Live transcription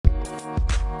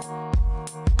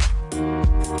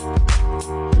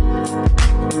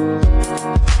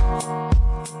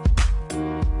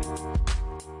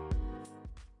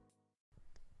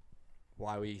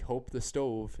why we hope the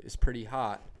stove is pretty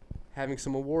hot, having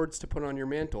some awards to put on your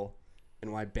mantle,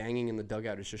 and why banging in the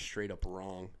dugout is just straight up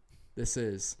wrong. This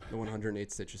is the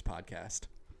 108 Stitches podcast.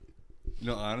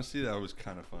 No, honestly, that was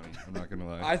kind of funny. I'm not going to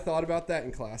lie. I thought about that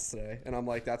in class today, and I'm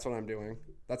like, that's what I'm doing.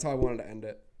 That's how I wanted to end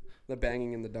it. The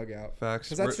banging in the dugout. Facts.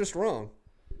 Because that's just wrong.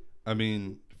 I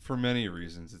mean, for many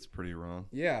reasons, it's pretty wrong.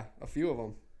 Yeah, a few of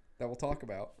them that we'll talk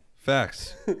about.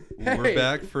 Facts. Hey. We're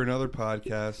back for another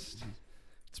podcast.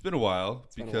 It's been a while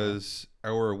because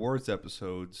our awards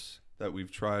episodes that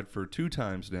we've tried for 2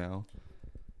 times now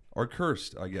are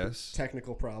cursed, I guess.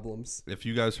 Technical problems. If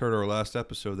you guys heard our last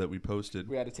episode that we posted,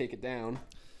 We had to take it down.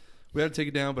 we had to take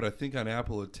it down, but I think on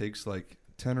Apple it takes like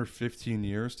 10 or 15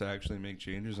 years to actually make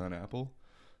changes on Apple.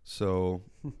 So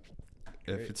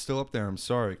if it's still up there, I'm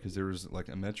sorry, because there was like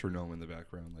a metronome in the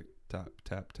background, like tap,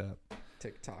 tap, tap.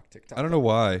 Tick-tock, tick-tock. I don't know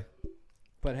why.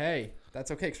 But hey,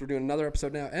 that's okay because we're doing another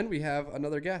episode now, and we have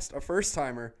another guest, a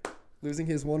first-timer, losing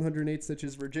his 108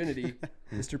 Stitches virginity,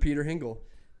 Mr. Peter Hingle.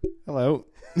 Hello.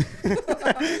 This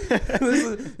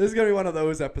is going to be one of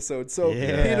those episodes. So,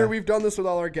 Yeah. Peter, we've done this with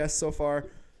all our guests so far.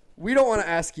 We don't want to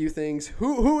ask you things.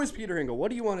 Who is Peter Hingle? What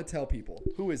do you want to tell people?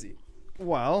 Who is he?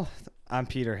 Well, I'm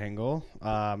Peter Hingle.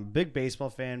 Big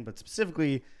baseball fan, but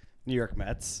specifically New York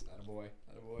Mets. Attaboy.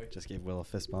 Attaboy. Just gave Will a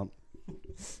fist bump.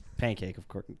 Pancake, of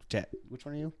course. Which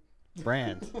one are you?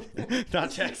 Brand.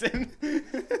 Not Jackson.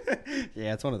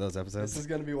 Yeah, it's one of those This episodes. is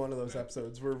going to be one of those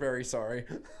episodes. We're very sorry.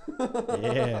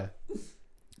 Yeah.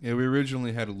 Yeah, we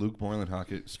originally had a Luke Moreland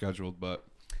hockey scheduled, but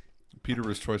Peter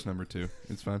was choice number 2.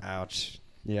 It's fine. Ouch.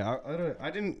 Yeah,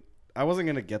 I wasn't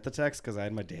going to get the text because I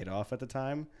had my date off at the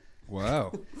time.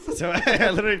 Wow. So I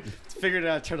literally figured it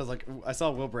out. I was like, I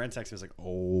saw Will Brand text. I was like,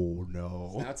 oh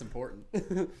no. That's important.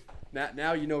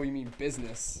 Now you know you mean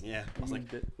business. Yeah. I was like,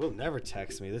 Will never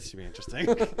text me. This should be interesting.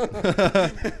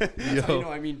 That's how you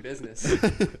know I mean business.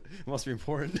 It must be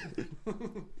important.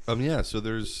 Yeah, so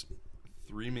there's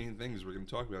 3 main things we're going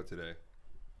to talk about today.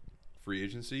 Free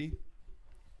agency,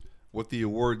 what the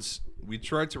awards, we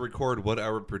tried to record what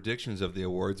our predictions of the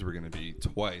awards were going to be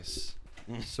twice.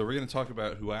 So we're going to talk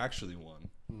about who actually won.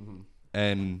 Mm-hmm.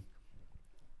 And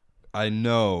I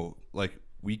know, like,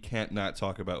 we can't not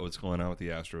talk about what's going on with the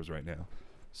Astros right now.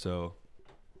 So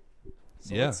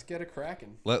yeah, let's get it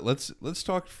cracking. let's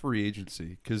talk free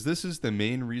agency, because this is the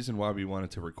main reason why we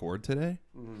wanted to record today.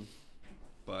 Mm-hmm.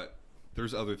 But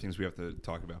there's other things we have to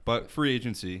talk about. But free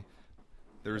agency,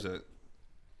 there's a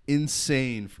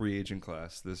insane free agent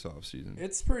class this offseason.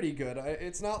 It's pretty good.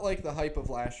 It's not like the hype of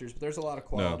last year's, but there's a lot of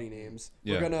quality names.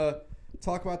 Yeah. We're going to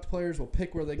talk about the players. We'll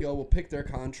pick where they go. We'll pick their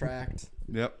contract.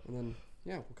 Yep. And then,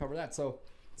 yeah, we'll cover that. So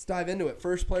let's dive into it.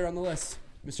 First player on the list,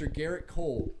 Mr. Garrett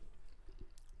Cole.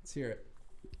 Let's hear it.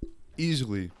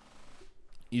 Easily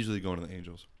going to the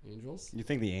Angels. Angels? You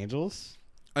think the Angels?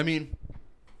 I mean,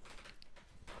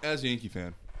 as a Yankee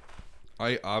fan,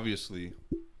 I obviously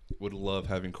would love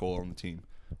having Cole on the team.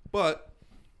 But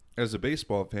as a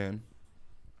baseball fan,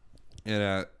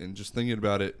 and just thinking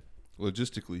about it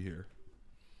logistically here,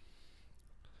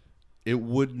 it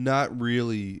would not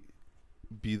really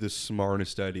be the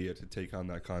smartest idea to take on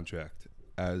that contract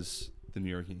as the New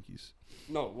York Yankees.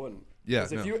 No, it wouldn't. Yeah,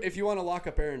 'Cause no. if you want to lock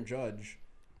up Aaron Judge,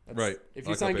 Right. If you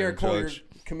Lock sign up Garrett Aaron Cole, Judge.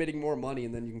 you're committing more money,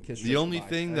 and then you can kiss. The only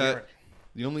thing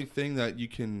that you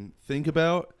can think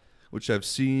about, which I've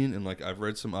seen and like I've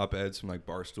read some op-eds from like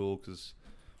Barstool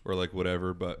or like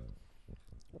whatever, but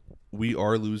we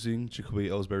are losing Jacoby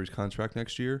Ellsbury's contract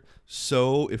next year.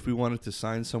 So if we wanted to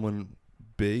sign someone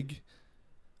big,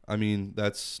 I mean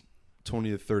that's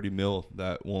 20 to 30 mil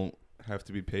that won't have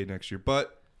to be paid next year.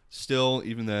 But still,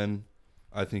 even then,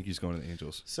 I think he's going to the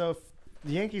Angels. So if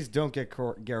the Yankees don't get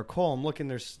Garrett Cole, I'm looking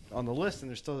there's on the list, and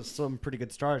there's still some pretty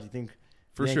good stars. You think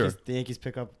For the sure. Yankees, the Yankees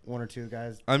pick up 1 or 2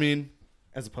 guys I mean,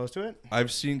 as opposed to it?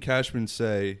 I've seen Cashman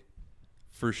say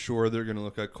for sure they're going to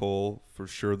look at Cole. For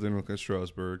sure they're going to look at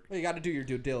Strasburg. Well, you got to do your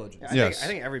due diligence. Yes. I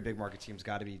think every big market team's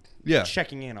got to be Yeah.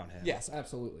 checking in on him. Yes,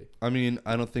 absolutely. I mean,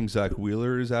 I don't think Zach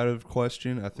Wheeler is out of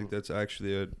question. I think that's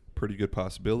actually a pretty good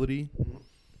possibility.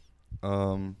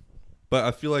 But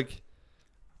I feel like,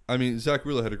 I mean, Zach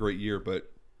Wheeler had a great year,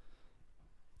 but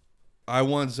I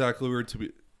want Zach Wheeler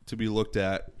to be looked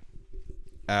at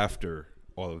after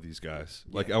all of these guys.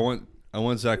 Like I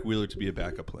want Zach Wheeler to be a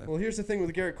backup plan. Well, here's the thing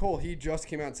with Garrett Cole. He just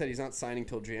came out and said he's not signing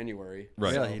till January.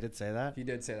 Right. Really? He did say that? He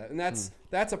did say that, and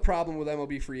that's a problem with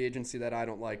MLB free agency that I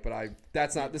don't like. But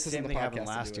this isn't Same the thing podcast happened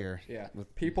to last do it. year Yeah,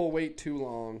 with- people wait too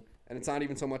long, and it's not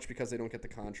even so much because they don't get the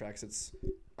contracts. It's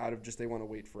out of just they want to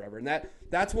wait forever, and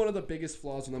that's one of the biggest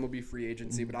flaws with MLB free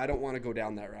agency. But I don't want to go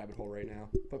down that rabbit hole right now.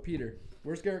 But Peter,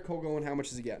 where's Garrett Cole going? How much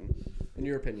is he getting, in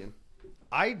your opinion?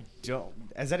 I don't.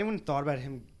 Has anyone thought about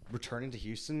him returning to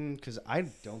Houston? Because I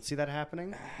don't see that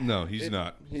happening. No, he's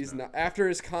not. He's not. After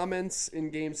his comments in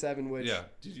Game 7, which... Yeah.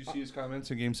 Did you see his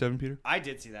comments in Game 7, Peter? I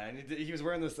did see that. And he was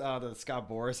wearing this the Scott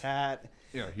Boras hat.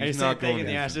 Yeah, And he's he's not saying going in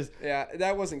the to Ashes. Yeah,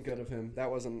 that wasn't good of him. That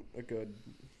wasn't a good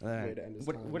way to end his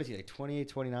time. What is he, like 28,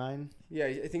 29? Yeah,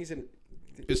 I think he's in...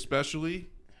 Especially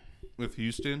with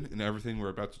Houston and everything we're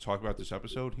about to talk about this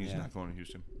episode, he's Yeah. not going to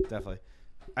Houston. Definitely.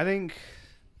 I think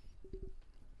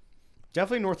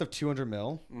definitely north of 200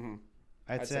 mil. Mm-hmm.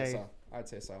 I'd say so. I'd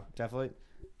say so. definitely.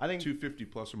 I think 250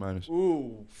 plus or minus.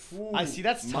 Ooh. I see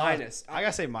that's tough. minus. I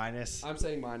gotta say minus. I'm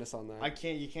saying minus on that. I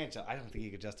can't. You can't. I don't think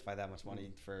you could justify that much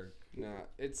money for. Nah,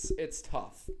 it's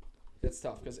tough. It's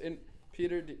tough because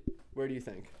Peter, where do you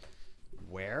think?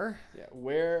 Where? Yeah,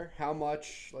 where? How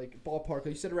much? Like ballpark?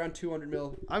 You said around 200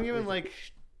 mil. I'm giving like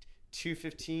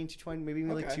 215, 220, maybe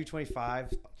even like Okay.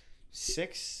 225.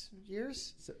 6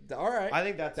 years. So, all right. I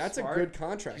think that's a smart. good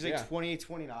contract. He's like yeah. 28,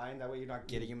 29. That way you're not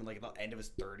getting him in like the end of his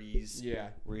 30s. Yeah.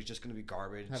 Where he's just gonna be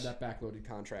garbage. Have that backloaded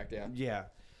contract. Yeah. Yeah.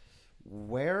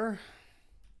 Where?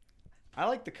 I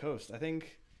like the coast. I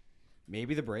think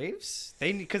maybe the Braves.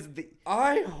 They because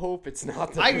I hope it's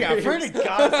not the I Braves. pray to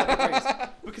God it's not the Braves.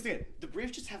 Because again, the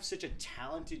Braves just have such a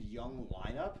talented young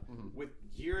lineup with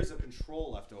years of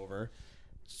control left over.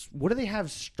 What do they have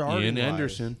starting? Ian wise?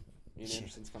 Anderson. Ian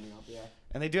Anderson's coming up. Yeah.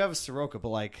 And they do have a Soroka, but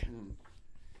like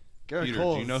Garrett Peter,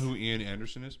 Cole. do you know who Ian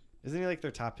Anderson is? Isn't he like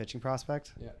their top pitching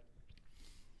prospect? Yeah.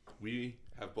 We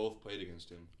have both played against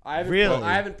him. Really?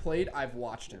 I haven't played. I've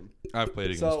watched him. I've played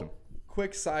against So, him.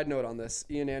 quick side note on this: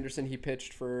 Ian Anderson, he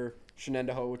pitched for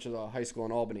Shenendehowa, which is a high school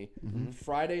in Albany.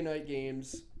 Friday night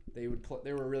games, they would play.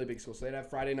 They were a really big school, so they'd have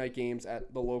Friday night games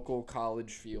at the local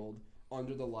college field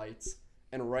under the lights.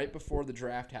 And right before the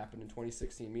draft happened in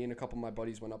 2016, me and a couple of my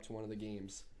buddies went up to one of the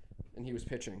games, and he was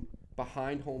pitching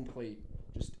behind home plate.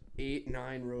 Just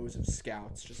 8-9 rows of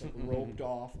scouts, just like roped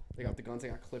off. They got the guns. They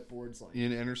got clipboards. Like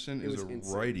Ian Anderson It is was a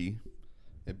insane. righty,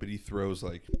 but he throws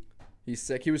like he's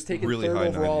sick. He was taken Really third high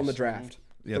overall in 90s. the draft.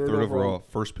 third overall,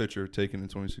 first pitcher taken in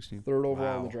 2016. Third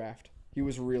overall in Wow. the draft. He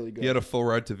was really good. He had a full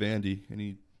ride to Vandy, and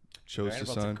he chose to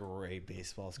Vanderbilt's a sign. great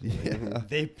baseball school. Yeah.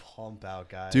 They pump out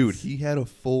guys. Dude, he had a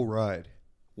full ride.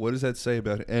 What does that say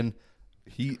about it? And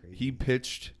he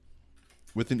pitched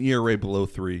with an ERA below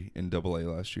 3 in AA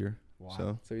last year. Wow.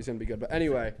 So So he's gonna be good. But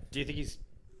anyway, Do you think is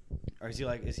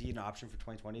he an option for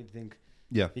 2020? Do you think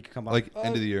yeah, he could come up? like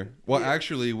end of the year. Well, yeah.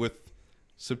 actually, with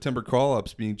September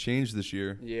call-ups being changed this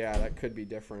year, yeah, that could be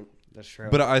different. That's true.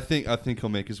 but I think he'll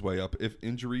make his way up if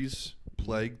injuries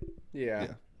plague. Yeah.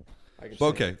 Yeah. I could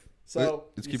But see. okay, So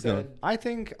let's you keep said- going. I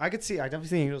definitely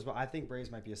see Angels, but I think Braves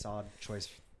might be a solid choice.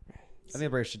 I think the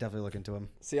Braves should definitely look into him.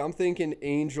 See, I'm thinking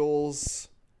Angels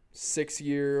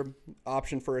 6-year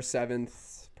option for a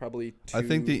 7th, probably. I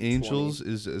think the 220. Angels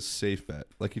is a safe bet.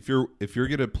 Like if you're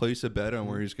gonna place a bet on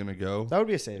where he's gonna go, That would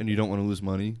be a save. and you don't want to lose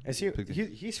money, Is he, pick the-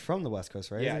 he's from the West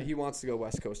Coast, right? Yeah, Isn't he wants to go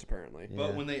West Coast apparently. Yeah.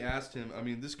 But when they asked him, I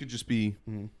mean, this could just be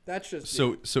That's just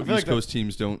so I feel East like Coast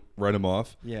teams don't write him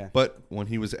off. Yeah. But when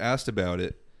he was asked about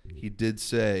it, he did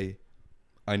say,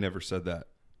 "I never said that,"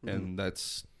 and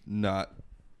that's not.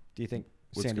 Do you think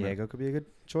What's San gonna- Diego could be a good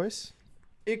choice?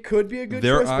 It could be a good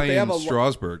They're choice, but they eyeing have a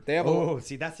Strasburg. they have Oh, a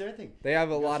see, that's the other thing. they have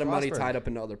a lot of money Strasburg. tied up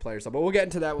into other players. But we'll get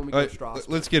into that when we All go right, to Strasburg.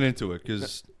 let's get into it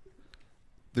because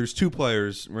there's two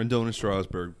players, Rendon and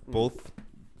Strasburg, both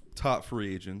top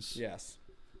free agents. Yes.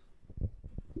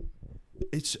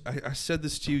 I said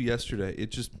this to you yesterday.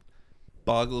 It just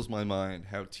boggles my mind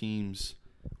how teams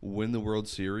win the World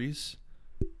Series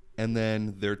and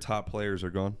then their top players are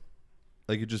gone.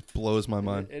 Like it just blows my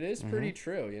mind. It is pretty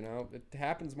true. You know, it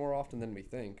happens more often than we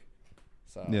think.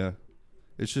 So Yeah,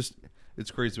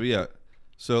 it's crazy. But yeah,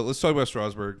 so let's talk about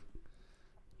Strasburg.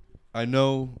 I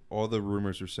know all the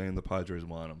rumors are saying the Padres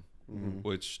want him,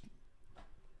 which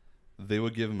they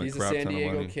would give him he's a a crap San ton of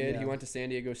Diego money. kid. He Yeah. went to San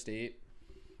Diego State.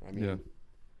 I mean, Yeah.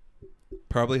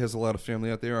 Probably has a lot of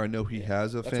family out there. I know he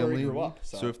has a That's where he family. grew up,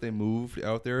 so. if they moved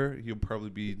out there, he'll probably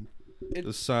be It-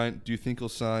 the sign. Do you think he'll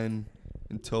sign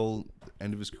until the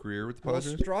end of his career with the well,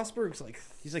 Padres? Strasburg's like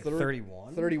He's like 31.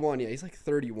 31. 31, yeah, he's like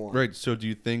 31. Right. So do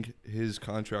you think his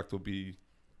contract will be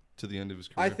to the end of his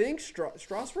career? I think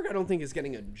Strasburg, I don't think is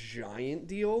getting a giant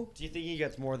deal. Do you think he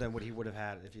gets more than what he would have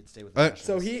had if he'd stayed with the I- Nationals?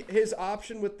 So his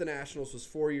option with the Nationals was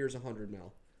 4 years, 100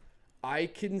 mil. I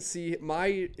can see in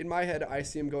my head, I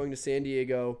see him going to San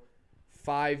Diego,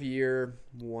 5-year,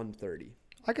 130.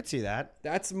 I could see that.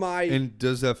 That's my. And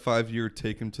does that 5-year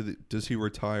take him to the? Does he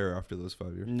retire after those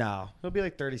 5 years? No, he'll be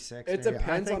like 36. It maybe.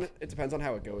 depends I on think- it depends on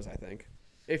how it goes. I think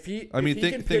if he. I mean, if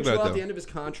he think can about pitch it, well at though. the end of his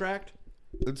contract.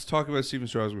 Let's talk about Steven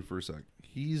Strasburg for a sec.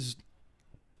 He's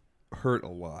hurt a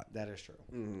lot. That is true.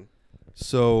 Mm-hmm.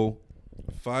 So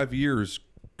 5 years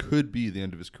could be the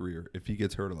end of his career if he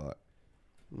gets hurt a lot.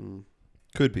 Mm.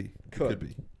 Could be. Could.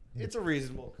 Be. It's a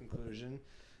reasonable conclusion.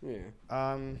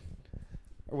 Yeah.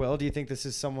 Well, do you think this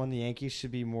is someone the Yankees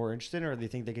should be more interested in, or do you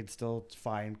think they could still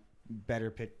find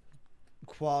better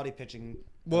quality pitching?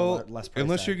 Well, less price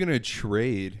unless tag? you're going to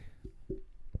trade.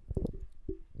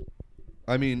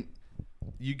 I mean,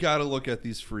 you got to look at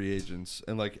these free agents.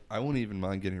 And, like, I wouldn't even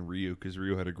mind getting Ryu because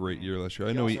Ryu had a great year last year.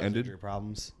 I know also he has ended. injury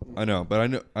problems. I know,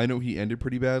 but I know he ended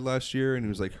pretty bad last year and he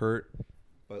was, like, hurt.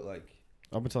 But, like.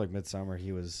 Up until, like, midsummer,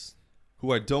 he was.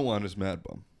 Who I don't want is Mad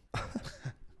Bum.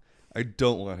 I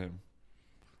don't want him.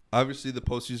 Obviously, the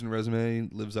postseason resume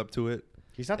lives up to it.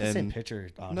 He's not the same pitcher,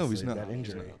 honestly. No, he's not. That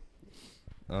injury.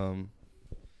 Man,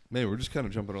 we're just kind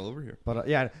of jumping all over here. But,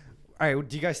 yeah. All right,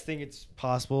 do you guys think it's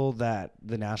possible that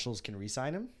the Nationals can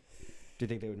re-sign him? Do you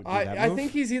think they would do that I move?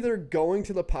 think he's either going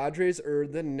to the Padres or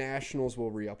the Nationals will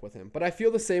re-up with him. But I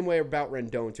feel the same way about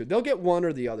Rendon, too. They'll get one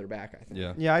or the other back, I think.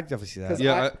 Yeah. Yeah, I definitely see that. 'Cause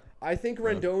Yeah, I think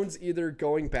Rendon's either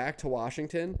going back to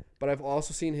Washington, but I've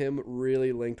also seen him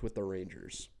really linked with the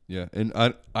Rangers. Yeah, and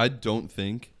I don't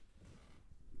think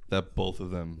that both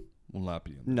of them will not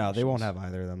be in the No, they won't Nationals.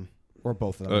 have either of them. Or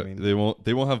both of them, I mean.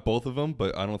 They won't have both of them,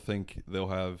 but I don't think they'll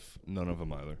have none of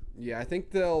them either. Yeah, I think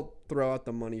they'll throw out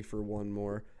the money for one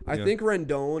more. I Yeah. think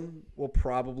Rendon will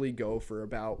probably go for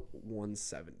about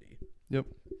 170. Yep.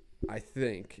 I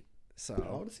think. How So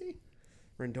old is he?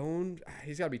 Rendon,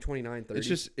 he's got to be 29, 30. It's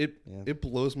just Yeah. it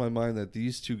blows my mind that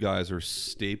these two guys are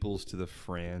staples to the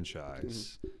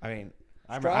franchise. I mean,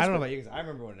 I don't Strasburg- know about you guys. I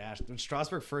remember when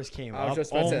Strasburg first came I was up.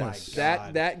 just about Oh to my say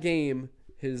god! that game.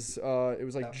 His it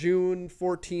was like June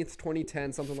 14th,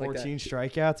 2010, something like 14 that.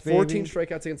 strikeouts, baby. 14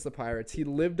 strikeouts against the Pirates. He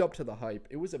lived up to the hype.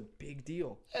 It was a big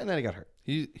deal. and then he got hurt.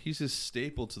 He's a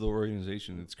staple to the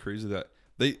organization. It's crazy that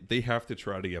they have to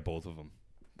try to get both of them.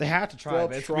 They had to try, They'll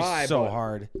but it's try, so but-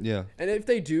 hard. Yeah. And if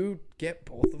they do get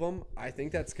both of them, I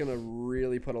think that's going to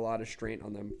really put a lot of strain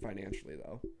on them financially,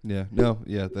 though. Yeah. No.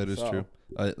 Yeah, that is So- true.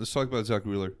 Let's talk about Zach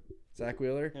Wheeler. Zach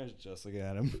Wheeler, I was just looking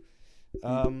at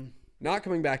him. not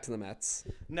coming back to the Mets.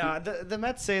 No, the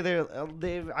Mets say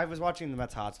I was watching the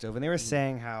Mets hot stove, and they were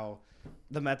saying how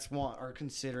the Mets are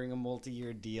considering a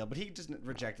multi-year deal, but he just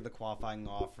rejected the qualifying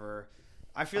offer.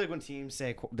 I feel like when teams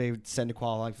say they send a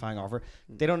qualifying offer,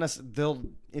 they don't necessarily.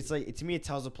 It's like, to me, it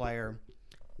tells a player,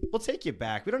 "We'll take you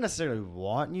back. We don't necessarily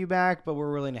want you back, but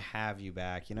we're willing to have you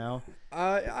back." You know?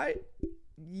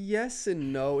 Yes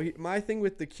and no. My thing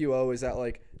with the QO is that,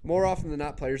 like, more often than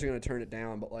not, players are going to turn it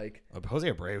down. But, like, Jose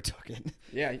Abreu took it.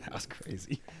 yeah, That was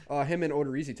crazy. him and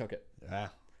Odorizzi took it. Yeah.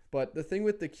 But the thing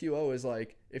with the QO is,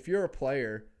 like, if you're a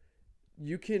player,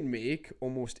 you can make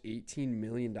almost $18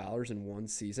 million in one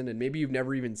season, and maybe you've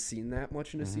never even seen that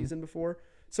much in a season before.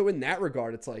 So in that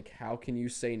regard, it's like, how can you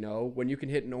say no when you can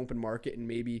hit an open market and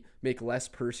maybe make less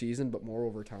per season but more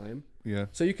over time? Yeah.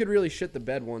 So you could really shit the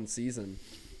bed one season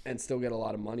and still get a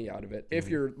lot of money out of it if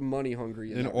you're money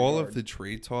hungry. In all of the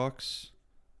trade talks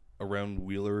around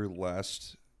Wheeler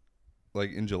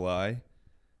like in July,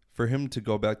 for him to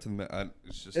go back to the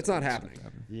Mets, It's not happening.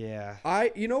 Yeah.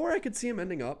 You know where I could see him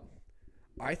ending up?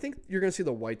 I think you're going to see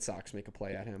the White Sox make a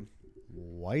play at him.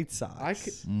 White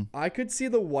Sox. I could see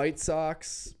the White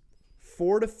Sox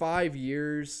 4 to 5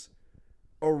 years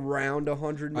around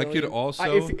 100 million. I could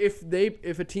also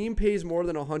if a team pays more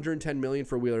than 110 million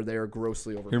for Wheeler, they are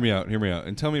grossly overpaid. Hear me out,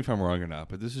 and tell me if I'm wrong or not.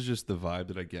 But this is just the vibe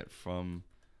that I get from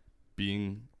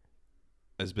being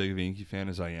as big of a Yankee fan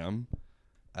as I am.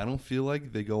 I don't feel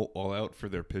like they go all out for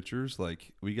their pitchers.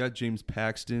 Like, we got James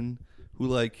Paxton, who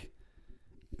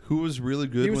was really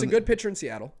good. He was a good pitcher in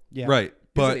Seattle. Yeah. Right,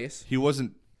 but an ace. he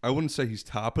wasn't. I wouldn't say he's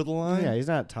top of the line. Yeah, he's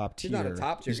not top tier. He's not a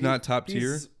top tier. He's not top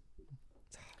tier? He's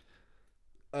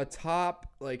a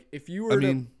top, like, if you were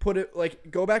to put it,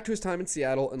 like, go back to his time in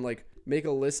Seattle and, like, make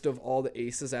a list of all the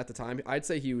aces at the time, I'd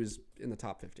say he was in the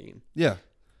top 15. Yeah.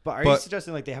 But are you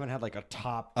suggesting, like, they haven't had, like, a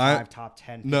top 5, top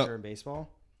 10 pitcher in baseball?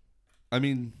 I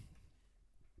mean,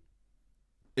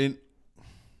 in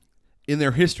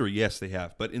their history, yes, they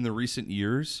have. But in the recent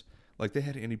years, like, they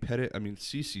had Andy Pettitte. I mean,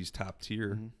 CeCe's top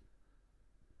tier.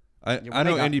 Mm-hmm. I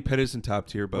know Andy Pettitte's in top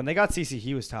tier, but when they got CeCe,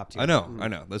 he was top tier. I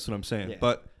know. That's what I'm saying. Yeah.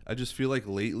 But I just feel like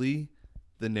lately,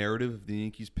 the narrative of the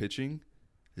Yankees pitching,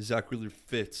 Zach Wheeler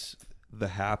fits the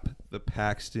Hap, the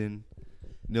Paxton.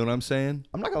 You know what I'm saying?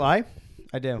 I'm not gonna lie,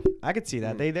 I do. I could see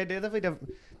that. They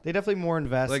definitely more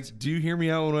invest. Like, do you hear me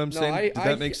out when I'm saying? Does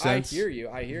that make sense? I hear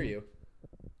you.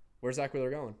 Where's Zach Wheeler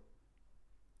going?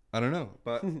 I don't know,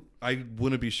 but I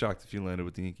wouldn't be shocked if he landed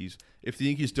with the Yankees. If the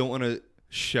Yankees don't want to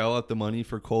shell out the money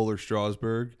for Cole or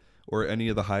Strasburg, or any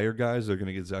of the higher guys, they're going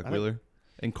to get Zach Wheeler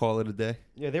and call it a day.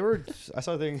 Yeah, they were. I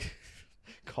saw a thing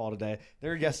called today. They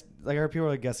were I heard people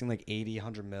were guessing like 80,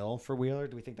 100 mil for Wheeler.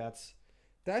 Do we think that's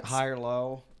high or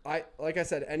low? Like I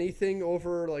said, anything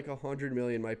over like 100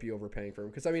 million might be overpaying for him.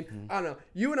 Because I mean, I don't know.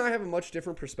 You and I have a much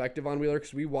different perspective on Wheeler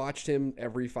because we watched him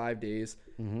every 5 days.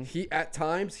 At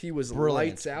times he was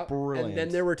lights out, and then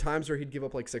there were times where he'd give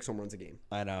up like 6 home runs a game.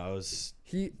 I know it was.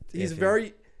 He's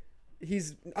very.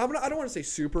 I don't want to say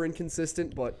super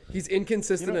inconsistent, but he's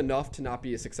inconsistent enough to not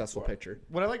be a successful pitcher.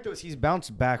 What I like though is he's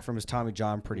bounced back from his Tommy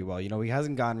John pretty well. You know, he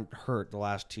hasn't gotten hurt the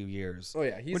last 2 years. Oh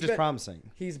yeah, which is promising.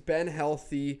 He's been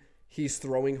healthy. He's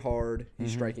throwing hard.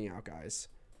 He's striking out guys.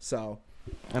 So,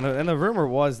 and the rumor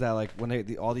was that like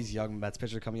when all these young Mets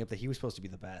pitchers are coming up, that he was supposed to be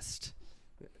the best.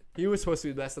 He was supposed to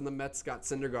be the best, and the Mets got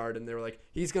Syndergaard, and they were like,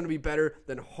 he's going to be better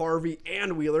than Harvey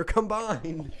and Wheeler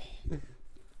combined.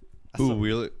 Who,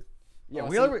 Wheeler? Yeah,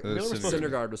 Wheeler was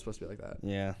Syndergaard was supposed to be like that.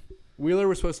 Yeah. Wheeler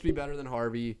was supposed to be better than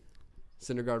Harvey.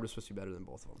 Syndergaard was supposed to be better than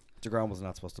both of them. DeGrom was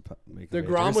not supposed to make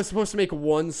DeGrom was supposed to make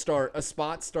a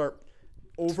spot start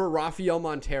over Rafael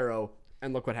Montero,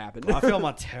 and look what happened. Rafael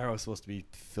Montero was supposed to be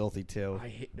filthy too.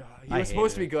 He was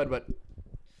supposed to be good, but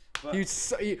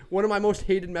one of my most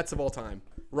hated Mets of all time.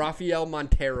 Rafael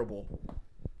Montero.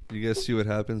 You guys see what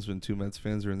happens when 2 Mets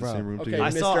fans are in the same room Okay, together?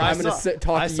 I'm going to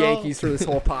talk to Yankees for this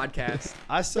whole podcast.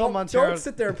 I saw Montero. Don't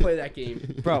sit there and play that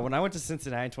game. Bro, when I went to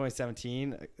Cincinnati in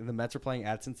 2017, the Mets were playing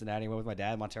at Cincinnati. I went with my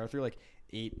dad. Montero threw like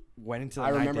 8, went into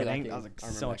the ninth inning. That was like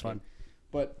so much fun.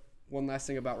 But one last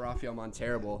thing about Rafael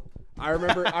Montero. I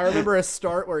remember a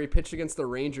start where he pitched against the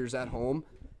Rangers at home,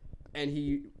 and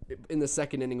he in the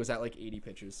second inning was at like 80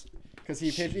 pitches because he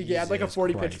had like a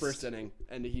 40 pitch first inning,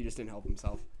 and he just didn't help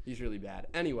himself. He's really bad.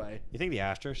 Anyway, you think the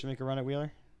Astros should make a run at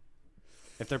Wheeler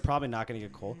if they're probably not going to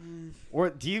get Cole, or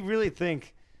do you really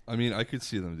think? I mean, I could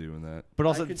see them doing that, but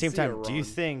also at the same time, do you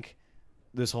think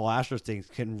this whole Astros thing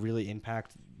can really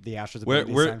impact the Astros'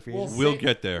 ability to sign free agents? We'll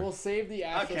get there. We'll save the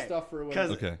Astros stuff for when.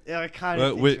 Okay. Yeah, I kind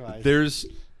of.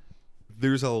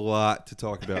 There's a lot to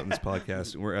talk about in this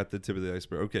podcast, and we're at the tip of the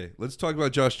iceberg. Okay, let's talk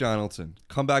about Josh Donaldson,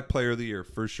 comeback player of the year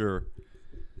for sure.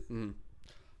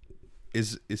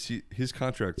 Is his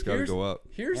contract's got to go up?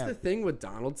 Here's the thing with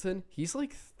Donaldson. He's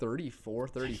like 34,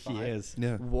 35. He is.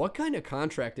 Yeah. What kind of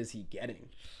contract is he getting?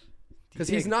 Because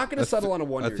he's not going to settle on a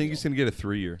 1 year. I think he's going to get a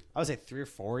 3-year. I would say 3 or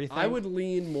 4. You think? I would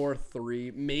lean more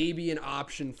 3, maybe an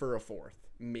option for a 4th,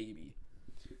 maybe.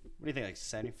 What do you think? Like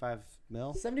 75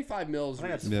 mil? 75 mils.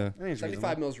 I think Yeah.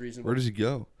 75 mils reasonable. Where does he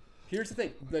go? Here's the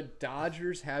thing: the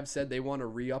Dodgers have said they want to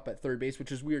re-up at third base, which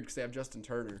is weird because they have Justin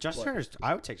Turner. Justin Turner's.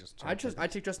 I would take Justin Turner. I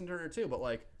take Justin Turner too, but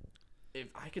like, if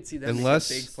I could see them Unless-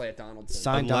 make a big play at Donaldson.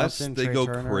 Sign Unless Donaldson, they Trey go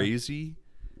Turner. crazy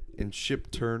and ship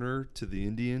Turner to the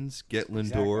Indians, get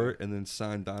Lindor, and then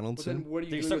sign But Donaldson. then what are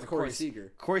you They doing start with with Corey Corey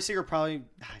Seager? Corey Seager probably. Do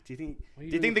you think? What are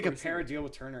you Do you think they doing could with pair Corey a deal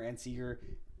with Turner and Seager?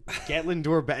 Get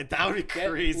Lindor back. That would be Get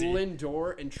crazy.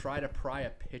 Lindor and try to pry a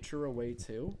pitcher away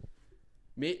too.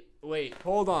 Wait,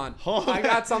 hold on. Hold I on.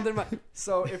 got something.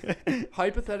 So if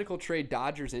hypothetical trade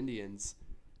Dodgers Indians,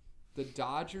 the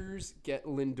Dodgers get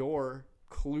Lindor,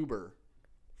 Kluber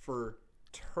for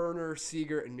Turner,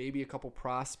 Seager, and maybe a couple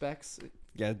prospects.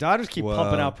 Yeah, the Dodgers keep Wow.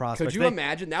 pumping out prospects. Could you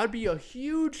imagine? That would be a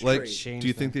huge Like, trade. Change do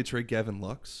you that. think they trade Gavin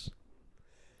Lux?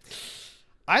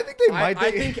 I think they might.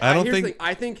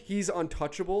 I think he's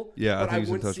untouchable. Yeah, I but think he's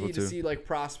wouldn't untouchable see too. to see like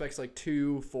prospects like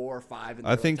 2, 4, 5. And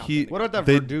I think What about that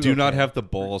they Verdugo do not trade? have the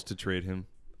balls to trade him.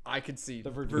 I could see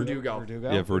The Verdugo.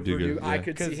 Yeah, Verdugo. I Yeah.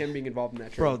 could see him being involved in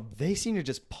that trade. Bro, they seem to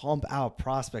just pump out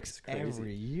prospects crazy.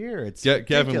 every year. It's Gavin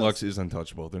ridiculous. Lux is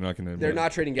untouchable. They're not going to. They're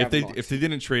not trading Gavin Lux. If they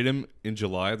didn't trade him in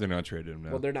July, they're not trading him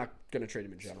now. Well, they're not going to trade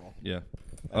him in general. Yeah.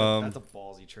 That's a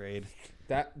ballsy trade.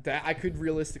 That I could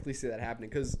realistically see that happening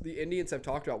because the Indians have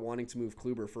talked about wanting to move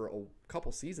Kluber for a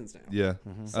couple seasons now. Yeah.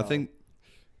 So- I think.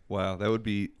 Wow, that would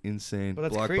be insane. But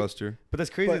that's Blockbuster. But that's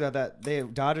crazy that they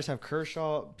Dodgers have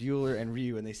Kershaw, Bueller, and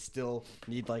Ryu, and they still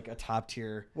need like a top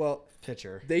tier Well,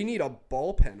 pitcher. they need a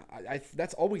bullpen.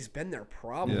 That's always been their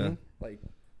problem. Yeah. Like,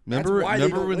 Remember why they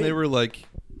don't when they win. were like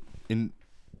in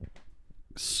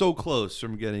so close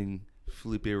from getting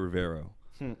Felipe Rivero.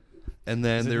 And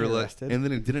then Isn't they he were like, arrested? and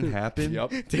then it didn't happen.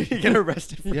 Yep. Did he get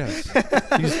arrested? Yes,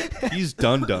 he's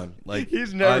done. Like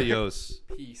He's never- adios.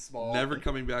 Peace, small. Never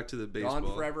coming back to the baseball.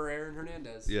 Gone forever, Aaron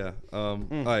Hernandez. Yeah. All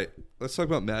right. Let's talk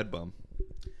about Mad Bum.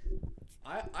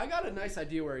 I got a nice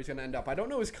idea where he's going to end up. I don't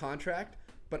know his contract,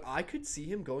 but I could see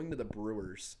him going to the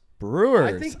Brewers.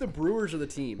 Brewers. I think the Brewers are the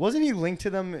team. Wasn't he linked to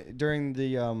them during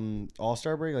the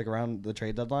All-Star break, like around the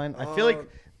trade deadline? I feel like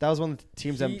that was one of the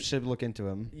teams that should look into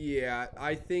him. Yeah,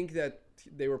 I think that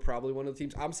they were probably one of the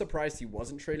teams. I'm surprised he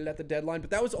wasn't traded at the deadline, but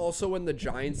that was also when the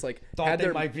Giants like Thought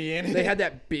they might be in it. They had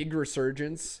that big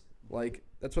resurgence. Like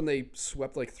that's when they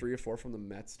swept like 3 or 4 from the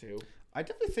Mets too. I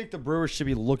definitely think the Brewers should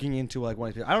be looking into like one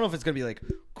of these. I don't know if it's going to be like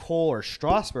Cole or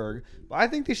Strasburg, but I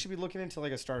think they should be looking into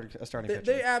like a starting pitcher.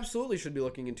 They absolutely should be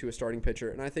looking into a starting pitcher,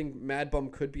 and I think Mad Bum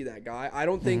could be that guy. I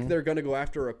don't think they're going to go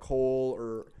after a Cole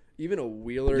or even a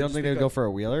Wheeler. You don't think they would go for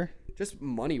a Wheeler? Just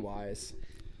money wise.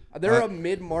 They're a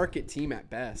mid-market team at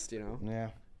best, you know.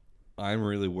 Yeah. I'm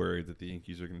really worried that the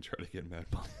Yankees are going to try to get Mad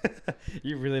Bum.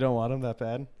 You really don't want him that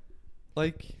bad?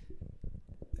 Like,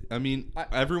 I mean,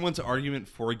 everyone's argument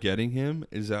for getting him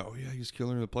is that, oh, yeah, he's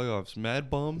killing in the playoffs. Mad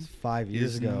Bum 5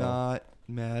 years is ago. not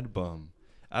Mad Bum.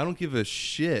 I don't give a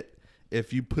shit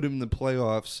if you put him in the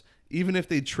playoffs, even if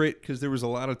they trade, because there was a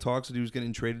lot of talks that he was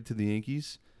getting traded to the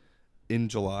Yankees in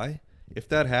July. If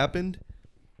that happened,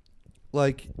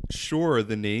 like, sure,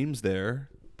 the name's there,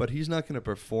 but he's not going to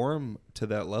perform to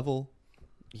that level.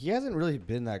 He hasn't really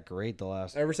been that great the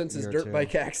last Ever since his year or dirt two.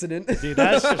 bike accident. Dude,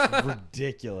 that's just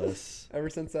ridiculous. Ever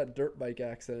since that dirt bike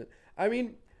accident. I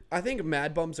mean, I think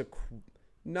Mad Bum's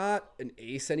not an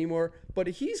ace anymore, but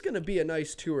he's going to be a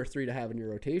nice 2 or 3 to have in your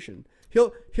rotation.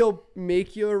 He'll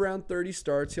make you around 30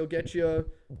 starts. He'll get you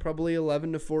probably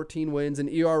 11 to 14 wins, an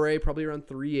ERA probably around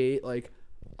 3.8. Like,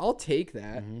 I'll take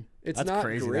that. It's That's not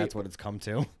crazy. great. That's what it's come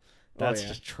to. That's yeah.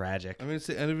 just tragic. I mean, it's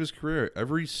the end of his career.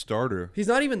 Every starter. He's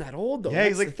not even that old, though. Yeah,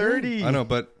 he's That's like the thing. 30. I know,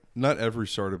 but not every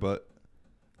starter, but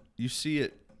you see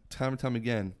it time and time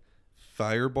again.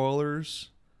 Fireballers,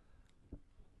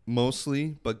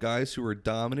 mostly, but guys who are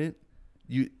dominant,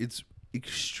 it's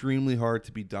extremely hard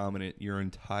to be dominant your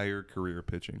entire career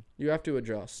pitching. You have to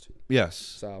adjust. Yes.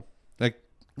 So, Like,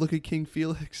 look at King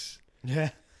Felix. Yeah.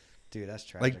 Dude, that's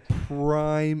tragic. Like,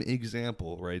 prime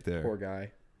example right there. poor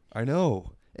guy. I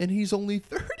know. And he's only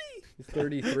 30. He's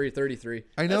 33.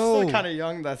 I That's know. still kind of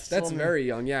young. That's Very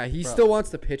young. Yeah, he still wants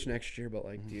to pitch next year, but,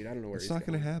 like, dude, I don't know where It's he's not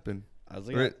going going to happen. I was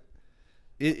like, Right?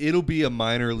 It'll be a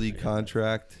minor league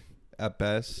contract at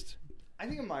best. I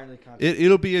think a minor league contract.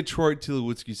 It'll be a Troy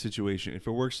Tulowitzki situation. If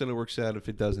it works out, it works out. If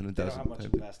it doesn't, it They don't have much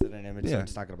doesn't. invested in him, and so Yeah.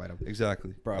 it's not going to bite him.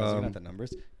 Exactly. Bro, I was looking at the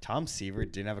numbers. Tom Seaver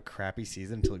didn't have a crappy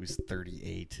season until he was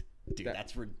 38. Dude,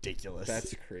 that's ridiculous.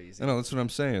 That's crazy. I know that's what I'm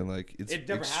saying. Like it's It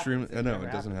never extremely. happens. I It know never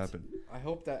it doesn't happens.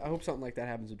 happen. I hope something like that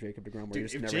happens with Jacob DeGrom. Where he Dude,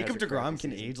 just if never Jacob has a crappy DeGrom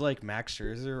can season. age like Max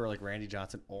Scherzer or like Randy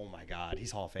Johnson, oh my God,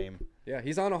 he's Hall of Fame. Yeah,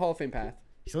 he's on a Hall of Fame path.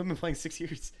 He's only been playing 6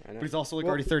 years, I know. but he's also like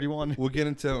Well- already 31. We'll get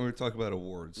into it when we talk about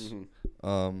awards.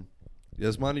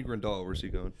 Yasmani Grandal, where's he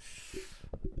going?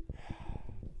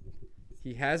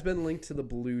 He has been linked to the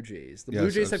Blue Jays. The Yes,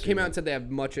 Blue Jays I've have seen came out that. and said they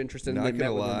have much interest in him. Not They gonna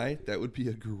met with him. lie, that would be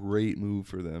a great move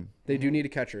for them. They do need a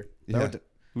catcher. Yeah. would-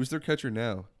 Who's their catcher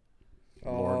now?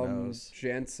 Lord knows.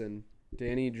 Jansen.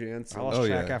 Danny Jansen. I lost Oh,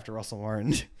 track yeah. after Russell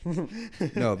Martin.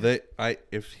 No,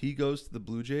 if he goes to the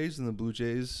Blue Jays, then the Blue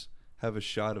Jays have a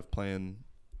shot of playing.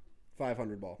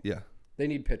 500 ball. Yeah, They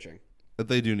need pitching. but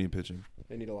they do need pitching.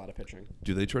 They need a lot of pitching.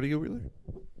 Do they try to get Wheeler?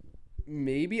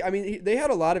 Maybe. I mean, they had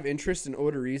a lot of interest in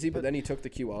Odorizzi, but then he took the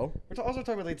QO. We're also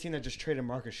talking about the team that just traded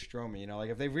Marcus Stroman. You know,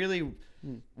 like if they really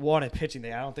wanted pitching,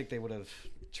 I don't think they would have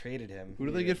traded him. Who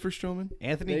do they get for Stroman?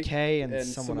 Anthony Kay and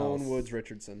someone Simone else. Woods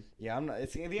Richardson. Yeah, I'm not.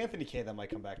 It's the Anthony Kay that might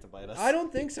come back to bite us. I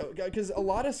don't think so, because a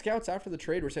lot of scouts after the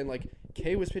trade were saying like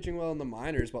Kay was pitching well in the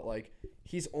minors, but like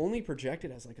he's only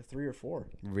projected as like a 3 or 4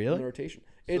 in Really? the rotation.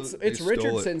 So It's they stole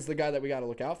Richardson's the guy that we got to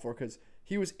look out for because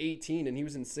he was 18 and he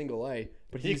was in single A,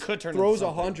 but He could turn into throws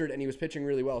something. 100 and he was pitching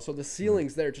really well. So the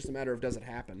ceiling's there, just a matter of does it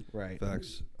happen. Right.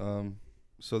 Facts.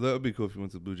 So that would be cool if he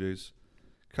went to the Blue Jays.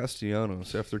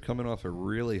 Castellanos, after coming off a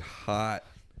really hot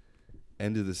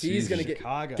end of the season, He's gonna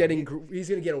Chicago. he's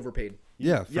gonna get overpaid.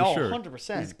 yeah, for Yo, sure.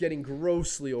 100%. He's getting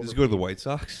grossly Does overpaid. he go to the White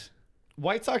Sox?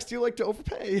 White Sox do like to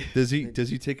overpay. Does he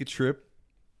take a trip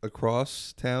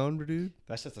across town, dude?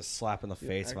 That's just a slap in the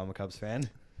face if I'm a Cubs fan.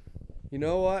 You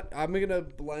know what? I'm gonna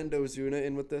blend Ozuna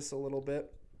in with this a little bit.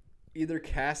 Either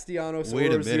Castellanos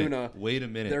Wait or a minute. Ozuna. Wait a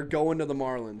minute. They're going to the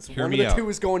Marlins. Hear One me of the out. two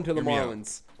is going to the Hear me out.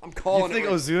 Marlins. I'm You calling think it.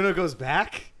 Ozuna goes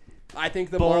back? I think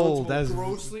the Bold, Marlins that's- will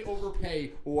grossly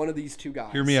overpay one of these two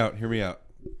guys. Hear me out. Hear me out.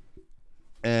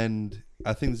 And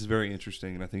I think this is very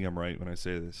interesting, and I think I'm right when I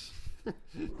say this. I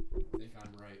think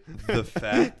I'm right. The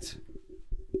fact,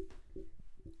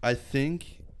 I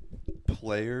think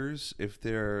players, if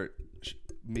they're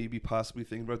maybe possibly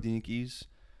thinking about the Yankees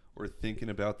or thinking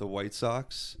about the White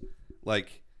Sox,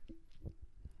 like,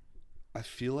 I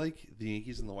feel like the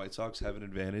Yankees and the White Sox have an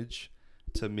advantage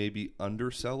to maybe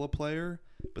undersell a player,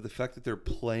 but the fact that they're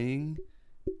playing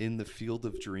in the field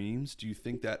of dreams, do you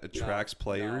think that attracts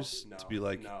players to be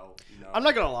like, no. I'm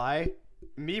not gonna lie.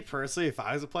 Me personally, if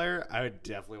I was a player, I would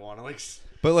definitely want to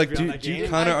But like, Be on do that you game.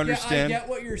 kind of I understand? get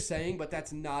what you're saying, but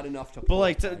that's not enough to. But pull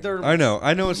like, a player. they're. I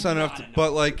know it's not enough,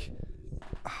 but like,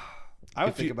 I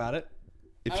would if think you- about it.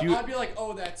 if you I'd be like,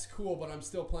 oh, that's cool, but I'm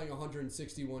still playing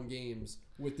 161 games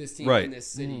with this team Right. in this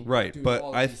city. Right, doing but all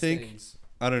of I these think- things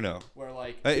I don't know. where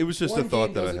like It was just one a thought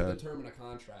game that I doesn't had. determine a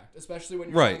contract, especially when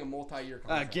you're Right. signing a multi-year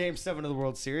contract. Game 7 of the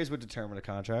World Series would determine a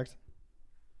contract.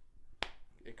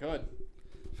 It could.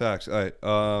 Facts. All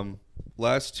right.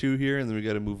 Last two here, and then we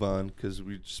got to move on because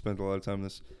we just spent a lot of time on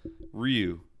this.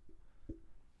 Ryu.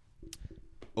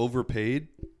 Overpaid?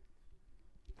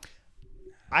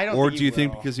 I don't. Or think do you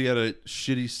think will. because he had a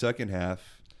shitty second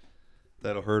half,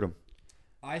 that'll hurt him?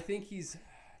 I think he's.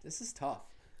 This is tough.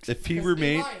 If he 'Cause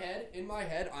remained. in my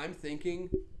head, I'm thinking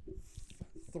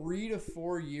 3 to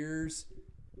 4 years,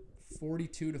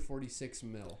 42 to 46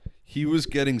 mil. He was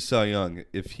getting Cy Young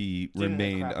if he Didn't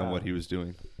remained crap on out. what he was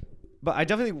doing. But I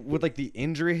definitely would like the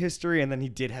injury history, and then he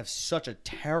did have such a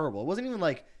terrible. It wasn't even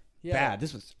like Yeah. bad.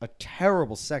 This was a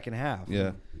terrible second half.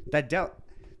 Yeah. That doubt.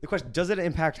 The question: does it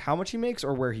impact how much he makes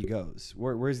or where he goes?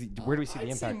 Where do we see the I'd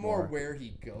impact say more more? where he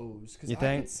goes because You I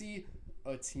think? could see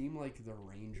a team like the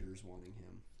Rangers wanting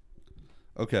him.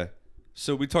 Okay.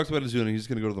 So we talked about Azuna. He's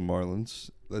going to go to the Marlins.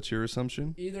 That's your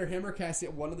assumption? Either him or Cassie.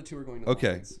 One of the two are going to the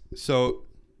Okay. Marlins. So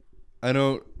I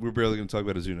know we're barely going to talk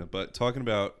about Azuna, but talking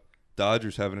about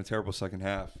Dodgers having a terrible second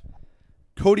half.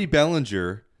 Cody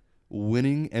Bellinger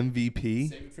winning MVP.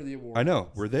 Save it for the award. I know.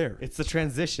 We're there. It's the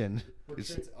transition.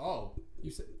 You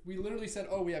said we literally said,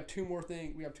 oh, we have two more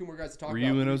guys to talk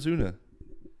Ryu about. and Ozuna.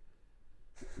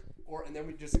 And then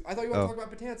we just. I thought you wanted to talk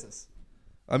about Betances.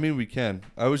 I mean, we can.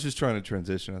 I was just trying to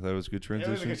transition. I thought it was a good It was a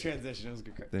transition. good transition. It was a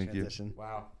good Thank you. transition.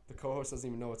 Wow, the co-host doesn't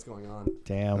even know what's going on.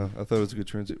 Damn. I thought it was a good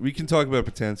transition. We can talk about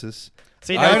Betances.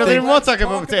 See, I now I don't think- even want to talk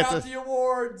Let's about Betances. the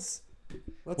awards.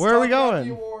 Let's Where are we talk about going?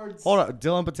 The awards. Hold on,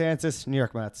 Dylan Betances, New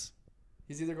York Mets.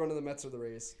 He's either going to the Mets or the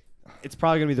Rays. It's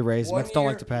probably gonna be the Rays. Mets don't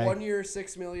like to pay. 1 year,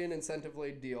 $6 million incentive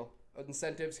laid deal.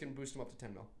 Incentives can boost him up to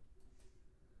 10 mil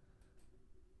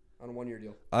on a 1 year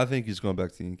deal. I think he's going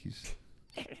back to the Yankees.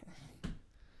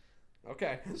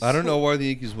 Okay. I don't know why the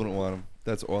Yankees wouldn't want him.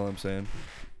 That's all I'm saying.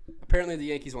 Apparently, the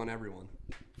Yankees want everyone.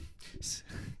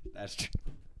 That's true.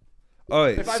 All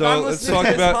right, If I'm so let's listening talk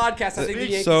to this about. podcast, I think the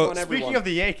Yankees so want everyone. Speaking of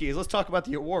the Yankees, let's talk about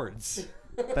the awards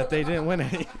that they didn't win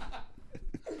any.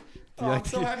 Oh, I'm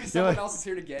so happy someone like- else is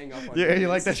here to gang up on Yeah, me. you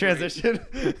like that This is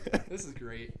great. transition? This is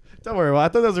great. Don't worry. Well, I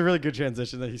thought that was a really good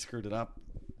transition that he screwed it up.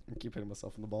 I keep hitting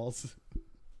myself in the balls.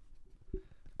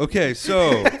 Okay,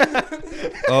 so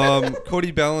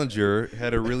Cody Bellinger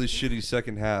had a really shitty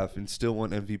second half and still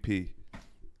won MVP.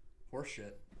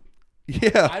 Horseshit.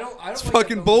 Yeah, I don't it's like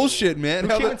fucking that bullshit, man. Who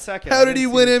How, came the- in second? how I did he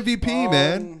didn't win see MVP,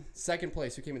 man? Second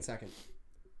place. Who came in second?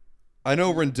 I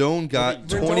know Rendon got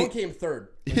Rendon 20. came third.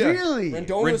 Yeah. Really?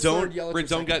 Rendon was third. Yelich was Rendon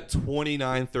second. got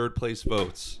 29 third place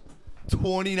votes.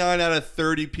 29 out of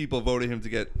 30 people voted him to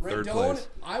get third Rendon, place.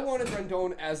 I wanted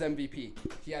Rendon as MVP.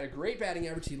 He had a great batting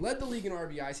average. He led the league in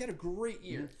RBIs. He had a great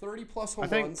year. 30-plus home I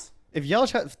think runs. if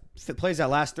Yelich plays that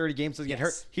last 30 games doesn't get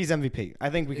hurt, Yes. he's MVP. I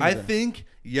think we can. I do that. think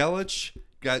Yelich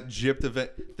got gypped of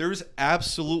it. There's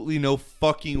absolutely no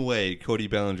fucking way Cody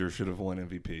Bellinger should have won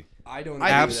MVP. I don't.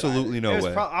 Absolutely no It was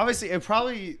way. obviously, it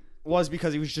probably was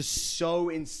because he was just so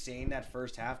insane that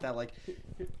first half that like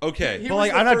Okay. But,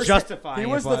 like, I'm not justifying He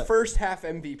it, was the but- first half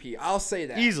MVP. I'll say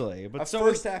that easily. But A so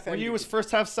first was, half when he MVP. was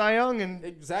first half Cy Young and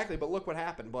Exactly, but look what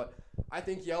happened. But I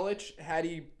think Yelich, had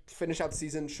he finished out the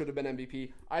season, should have been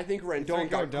MVP. I think Rendon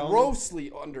got Rendon?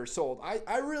 grossly undersold.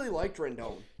 I really liked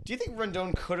Rendon. do you think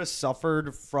Rendon could have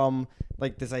suffered from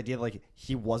like this idea that, like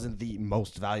he wasn't the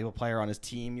most valuable player on his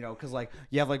team? You know, because like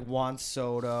you have like Juan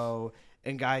Soto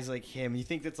and guys like him. You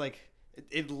think that's like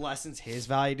it lessens his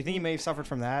value? Do you think he may have suffered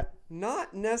from that?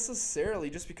 Not necessarily,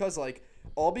 just because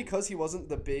because he wasn't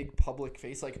the big public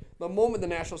face. Like the moment the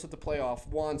Nationals hit the playoff,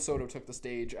 Juan Soto took the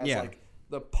stage as Yeah.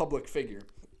 the public figure.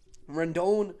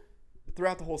 Rendon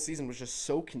throughout the whole season was just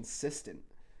so consistent,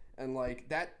 and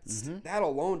that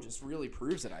alone just really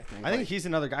proves it. I think. I think he's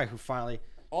another guy who finally.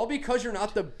 all because you're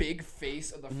not the big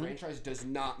face of the franchise does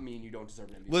not mean you don't deserve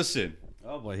an MVP. Listen,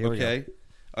 Oh boy, here okay?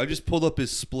 I just pulled up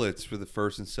his splits for the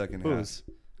first and second Who's?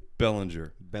 half.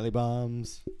 Bellinger. Belly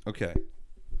bombs. Okay.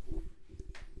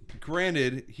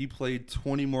 Granted, he played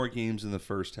 20 more games in the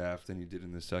first half than he did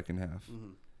in the second half.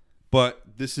 But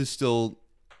this is still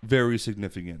very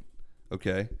significant,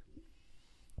 okay?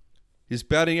 His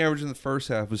batting average in the first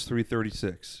half was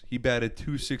 336. He batted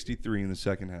 263 in the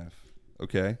second half,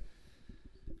 okay?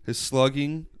 His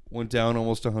slugging went down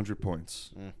almost 100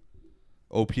 points.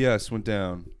 OPS went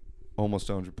down almost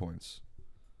 100 points.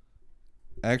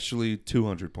 Actually,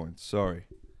 200 points. Sorry.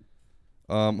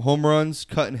 Home runs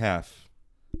cut in half.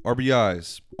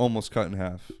 RBIs almost cut in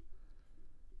half.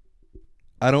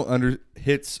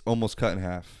 Hits almost cut in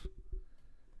half.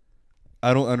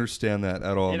 I don't understand that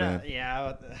at all, man.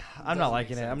 Yeah, I'm not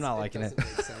liking it. I'm not liking it.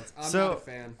 Doesn't make sense. I'm So, not a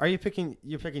fan. Are you picking?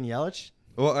 You're picking Yelich?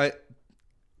 Well,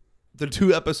 the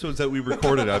 2 episodes that we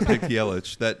recorded, I picked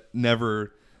Yelich that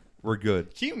never were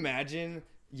good. Can you imagine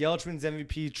Yelich wins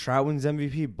MVP, Trout wins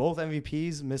MVP, both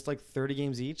MVPs missed like 30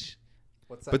 games each?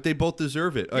 What's that? But they both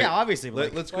deserve it. All Yeah, right, obviously.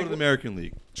 But let's go to the American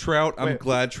League. Trout, I'm Wait,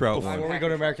 glad Trout before won. we go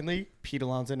to American League, Pete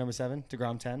Alonso number 7,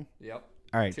 DeGrom 10. Yep.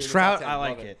 All right, 2 in the Trout, top 10, I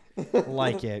love like it.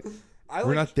 Like it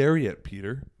We're not there yet,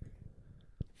 Peter.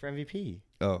 for MVP.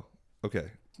 Oh,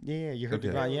 okay. Yeah, you heard Okay.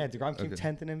 DeGrom. Yeah, DeGrom came Okay.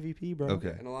 10th in MVP, bro.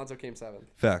 Okay. And Alonso came 7th.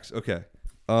 Facts. Okay.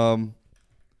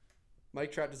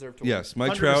 Mike Trout deserved to win. Yes,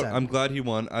 Mike 100%. Trout, I'm glad he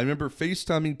won. I remember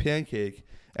FaceTiming Pancake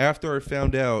after I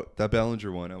found out that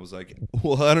Bellinger won. I was like,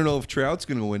 well, I don't know if Trout's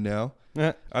going to win now.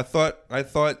 Eh. I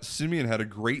thought Simeon had a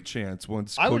great chance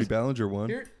once Cody Bellinger won.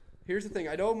 Here's the thing.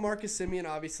 I know Marcus Semien,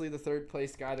 obviously the third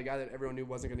place guy, the guy that everyone knew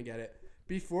wasn't going to get it.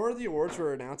 Before the awards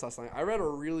were announced last night, I read a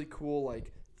really cool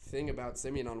thing about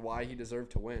Semien on why he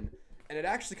deserved to win, and it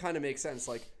actually kind of makes sense.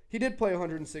 He did play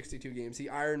 162 games. He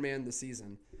Ironman the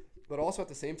season, but also at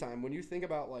the same time, when you think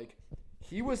about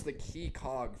he was the key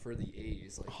cog for the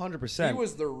A's. 100%. He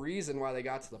was the reason why they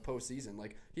got to the postseason.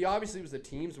 He obviously was the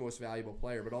team's most valuable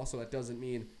player, but also that doesn't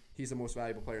mean he's the most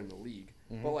valuable player in the league.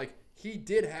 Mm-hmm. But he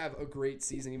did have a great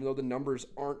season, even though the numbers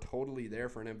aren't totally there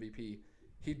for an MVP.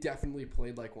 He definitely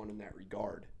played like one in that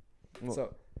regard.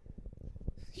 So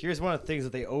Here's one of the things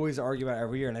that they always argue about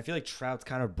every year, and I feel like Trout's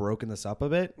kind of broken this up a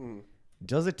bit.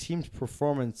 Does a team's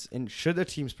performance and should the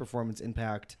team's performance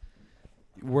impact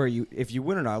if you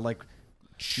win or not?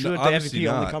 Should the obviously MVP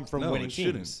only not. come from No, winning it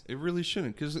shouldn't. teams? It really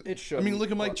shouldn't. Because It I shouldn't, mean,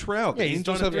 look at Mike but- Trout. Yeah, he's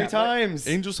done it 3 have times.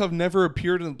 Angels have never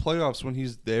appeared in the playoffs when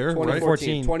he's there, right?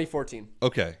 2014. 2014.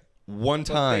 Okay, one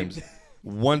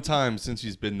time since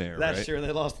he's been there. That's right? true.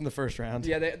 They lost in the first round.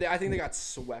 Yeah, I think they got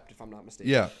swept, if I'm not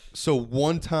mistaken. Yeah. So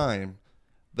one time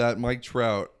that Mike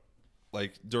Trout,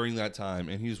 during that time,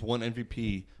 and he's won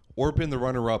MVP or been the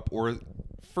runner-up or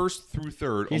first through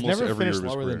third He's almost never every year finished of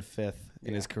his lower career. than 5th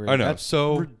in his career. I know. That's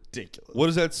So ridiculous. what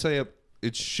does that say?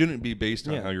 It shouldn't be based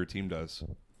on Yeah. how your team does,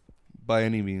 by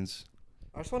any means.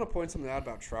 I just want to point something out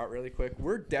about Trout really quick.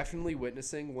 We're definitely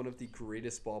witnessing one of the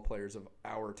greatest ball players of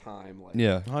our time.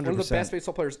 Yeah. 100%. One of the best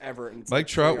baseball players ever. And it's Mike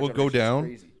Trout will go our down.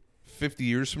 generation. It's crazy. 50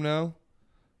 years from now,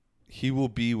 he will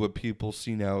be what people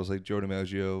see now as Joe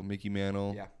DiMaggio, Mickey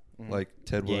Mantle, Yeah.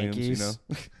 Ted Williams. You know.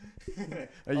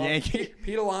 A Yankee?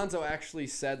 Pete Alonso actually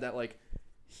said that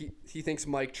he thinks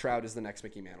Mike Trout is the next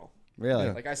Mickey Mantle. Really?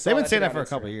 Yeah. I saw They've been that saying today that for on a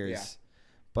couple of Instagram. years. Yeah.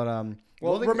 But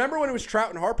Well, remember when it was Trout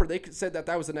and Harper? They said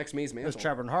that was the next Mays it Mantle. was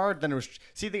Trevor and Hart. Then it was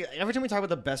every time we talk about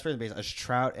the best players in baseball, it's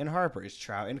Trout and Harper. It's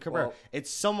Trout and Cabrera. Well- it's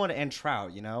someone and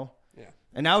Trout. Yeah.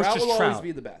 And now Trout it's just will Trout. always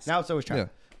be the best. Now it's always Trout. Yeah.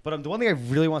 But the one thing I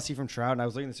really want to see from Trout, and I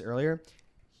was looking at this earlier,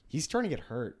 he's starting to get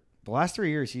hurt. The last 3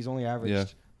 years, he's only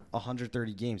averaged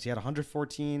 130 games. He had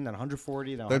 114, then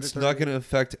 140, then That's 130. not going to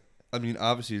affect. I mean,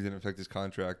 obviously, it didn't affect his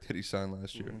contract that he signed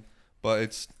last year, but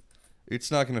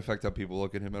it's not going to affect how people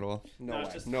look at him at all. No way.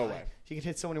 it's just No like, way. He could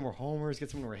hit so many more homers,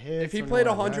 get so many more hits. If he so many played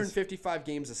more RBIs. 155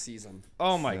 games a season,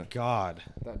 Oh my Yeah. God.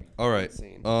 that'd be All right.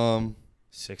 insane.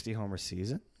 60 homer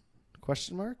season?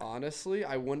 Question mark? Honestly,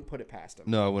 I wouldn't put it past him.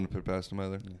 No, I wouldn't put it past him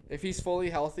either. If he's fully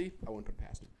healthy, I wouldn't put it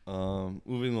past him.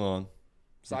 Moving along.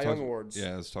 Cy Young Awards.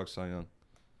 Yeah, let's talk Cy Young.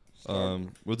 Start.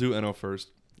 We'll do NL first.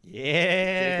 Jacob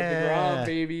Yeah. DeGrom,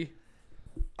 baby.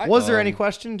 Was there any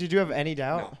question? Did you have any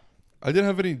doubt? No. I didn't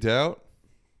have any doubt,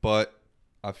 but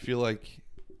I feel like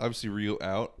obviously Rio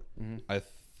out. I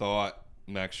thought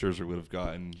Max Scherzer would have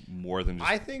gotten more than just.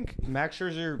 I think Max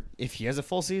Scherzer, if he has a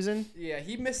full season, Yeah,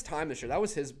 he missed time this year. That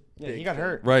was his. yeah, big he got thing.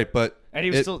 hurt. right, but And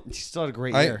he was it- he still had a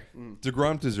great year.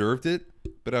 DeGrom deserved it,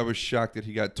 but I was shocked that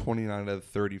he got 29 out of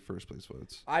 30 first place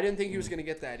votes. I didn't think he was going to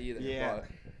get that either. Yeah.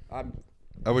 But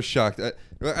I was shocked.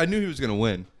 I knew he was going to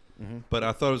win, but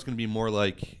I thought it was going to be more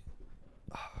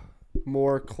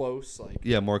more close. more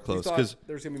You close thought because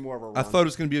there's going to be more of a run. I thought it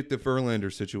was going to be like the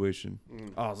Verlander situation.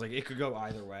 Oh, I was like, it could go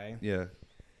either way. Yeah,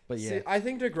 But yeah, See, I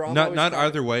think DeGrom. not always not got-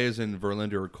 either way as in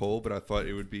Verlander or Cole, but I thought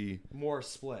it would be more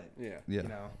split. Yeah. yeah. You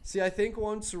know, See, I think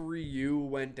once Ryu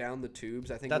went down the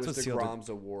tubes, I think That's it was what sealed it. DeGrom's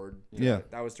award. Yeah.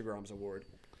 That was DeGrom's award.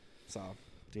 So,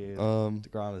 dude, Um,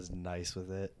 DeGrom is nice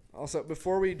with it. also,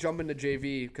 before we jump into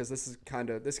JV, because this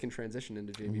can transition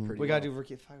into JV pretty We gotta well. do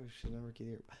rookie. If I should have rookie of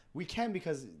the year, we can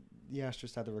because the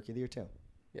Astros had the rookie of the year too.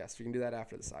 Yes, we can do that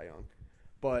after the Cy Young.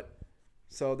 But,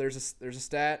 so there's a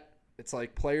stat. It's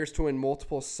like players to win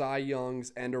multiple Cy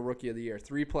Youngs and a Rookie of the Year.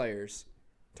 3 players: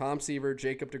 Tom Seaver,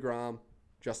 Jacob deGrom,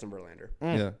 Justin Verlander.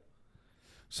 Yeah.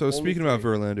 So Only speaking about 3.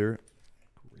 Verlander,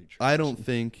 I don't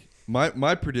think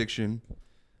my prediction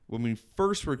when we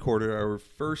first recorded our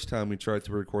first time we tried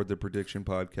to record the prediction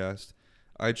podcast,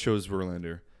 I chose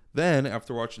Verlander. Then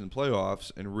after watching the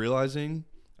playoffs and realizing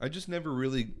I just never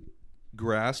really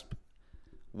grasped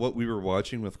what we were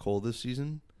watching with Cole this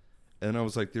season, and I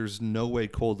was like, "There's no way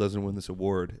Cole doesn't win this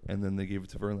award." And then they gave it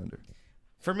to Verlander.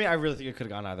 For me, I really think it could have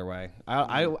gone either way.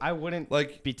 I wouldn't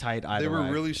Like be tight either there were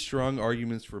way. really strong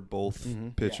arguments for both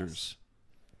pitchers.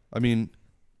 Yes. I mean,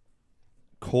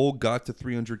 Cole got to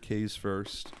 300 Ks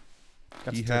first.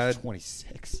 Got he to had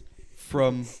 26.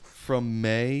 from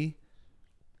May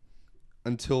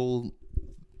until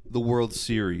the World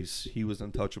Series, he was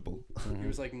untouchable. He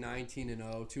was like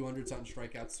 19-0, 200 something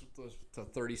strikeouts to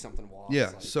 30 something walks. Yeah,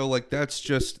 Like, so like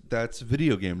that's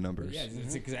video game numbers. yeah,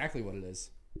 it's exactly what it is.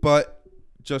 But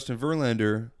Justin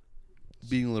Verlander,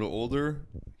 being a little older,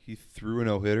 he threw a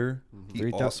no-hitter. He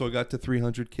 3,000 also got to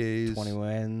 300 Ks. 20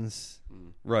 wins.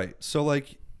 Right. So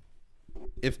like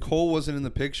if Cole wasn't in the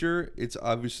picture, it's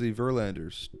obviously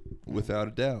Verlander's without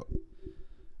a doubt.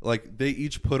 Like they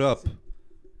each put up.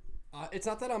 It's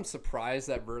not that I'm surprised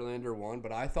that Verlander won,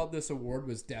 but I thought this award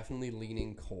was definitely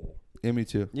leaning Cole. Yeah, me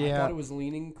too. I Yeah. thought it was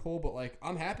leaning Cole, but like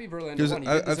I'm happy Verlander Because won. He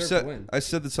did deserve to win. I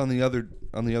said this on the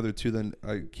other two. Then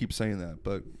I keep saying that,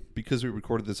 but because we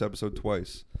recorded this episode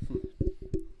twice,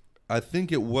 I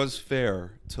think it was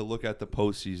fair to look at the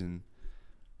postseason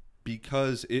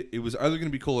because it was either going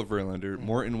to be Cole or Verlander.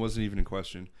 Morton wasn't even in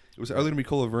question. It was either going to be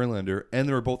Cole or Verlander, and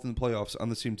they were both in the playoffs on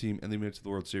the same team, and they made it to the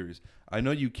World Series. I know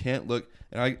you can't look,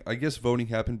 and I guess voting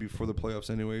happened before the playoffs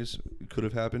anyways. It could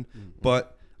have happened,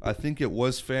 but I think it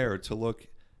was fair to look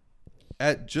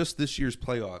at just this year's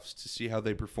playoffs to see how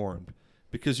they performed.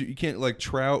 Because you can't, like,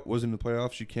 Trout was in the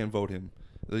playoffs, you can't vote him.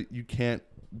 Like, you can't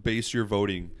base your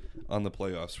voting on the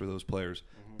playoffs for those players.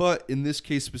 But in this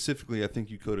case specifically, I think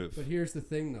you could have. But here's the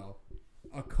thing, though.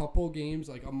 A couple games,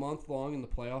 like a month long in the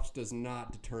playoffs, does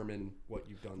not determine what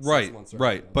you've done. 6 Right, months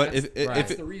right. earlier. But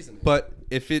That's the reason. But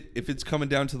if it's coming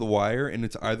down to the wire and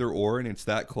it's either or and it's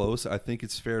that close, I think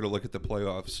it's fair to look at the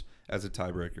playoffs as a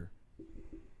tiebreaker.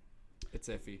 It's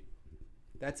iffy.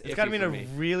 That's It's iffy got to be in for a me.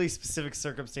 really specific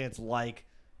circumstance, like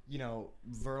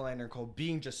Verlander and Cole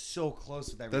being just so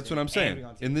close with everything. That's what I'm and saying. being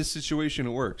on In team. this situation,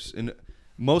 it works. In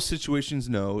most situations,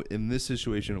 no. In this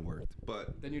situation, it worked.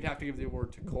 But Then you'd have to give the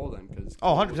award to Cole then, because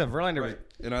 100%. Verlander was. right.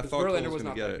 And I 'Cause thought Verlander Cole was was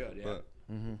going to not get that it. good, yeah.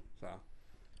 But so.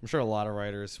 I'm sure a lot of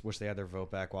writers wish they had their vote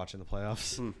back watching the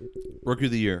playoffs. Rookie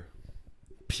of the Year.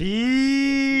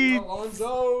 Pete.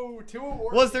 Alonso, 2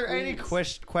 awards. Was there any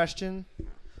please. question?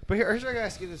 But here's what I gotta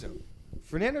ask you this: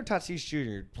 Fernando Tatis Jr.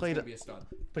 He's played, gonna be a stud.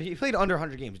 but he played under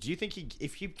 100 games. Do you think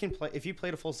if he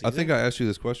played a full season, I think I asked you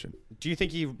this question. do you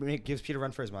think he gives Pete a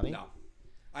run for his money? No,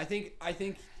 I think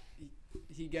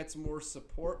he gets more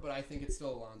support, but I think it's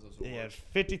still Alonso's award. Yeah,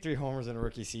 53 homers in a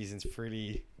rookie season's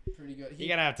pretty. Pretty good. You're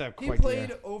gonna have to have He quite played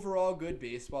the. overall good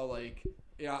baseball. Like,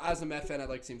 as a Met fan, I'd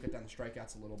like to see him cut down the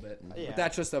strikeouts a little bit. Yeah. But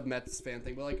that's just a Mets fan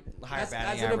thing. But like, Higher as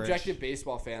batting an average. objective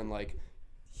baseball fan, like,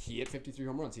 he hit 53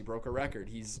 home runs. He broke a record.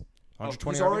 He's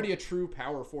 120 already a true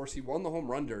power force. He won the home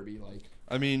run derby. Like,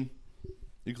 I mean,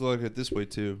 you can look at it this way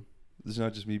too. This is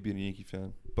not just me being a Yankee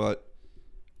fan, but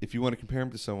if you want to compare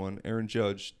him to someone, Aaron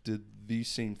Judge did the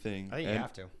same thing. I think you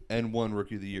have to. And won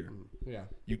Rookie of the Year. yeah.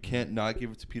 You can't not give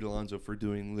it to Pete Alonso for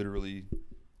doing literally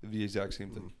the exact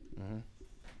same thing.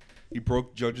 He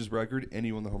broke Judge's record and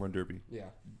he won the home run derby. Yeah.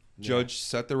 Judge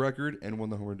set the record and won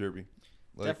the home run derby.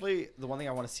 Like, Definitely, the one thing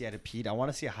I want to see out of Pete, I want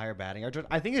to see a higher batting average.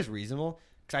 I think it's reasonable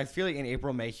because I feel like in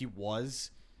April, May, he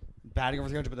was batting over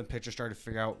 300, but then pitchers started to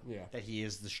figure out Yeah. that he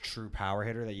is this true power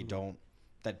hitter that you don't,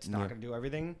 that's not going to do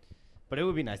everything. But it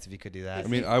would be nice if he could do that. I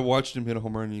mean, I watched him hit a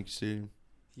home run in Yankee Stadium.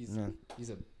 He's Yeah. he's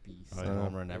a beast. I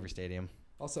home run in every stadium.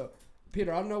 Also,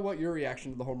 Peter, I don't know what your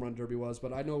reaction to the home run derby was,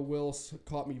 but I know Will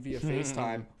caught me via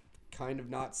FaceTime, kind of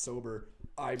not sober.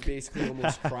 I basically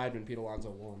almost cried when Pete Alonso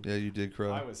won. Yeah, you did,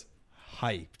 Crow. I was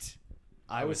hyped.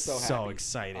 I was so happy.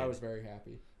 excited. I was very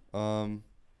happy. Um,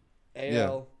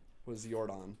 AL was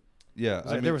Jordan. yeah,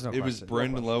 I mean, there was no it was question.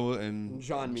 Brandon No Lowe and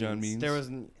John Means. Means. There was.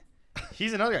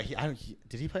 He's another guy.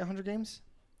 Did he play 100 games?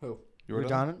 Who?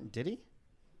 Jordan? Did he?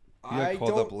 He got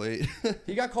called up late.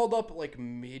 He got called up like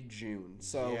mid-June,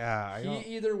 so Yeah, I don't-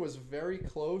 he either was very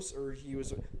close or he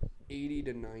was 80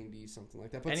 to 90, something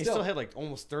like that. But And he still still hit like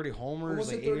almost 30 homers,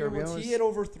 almost like hit 30 80 home runs. RBIs. He hit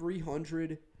over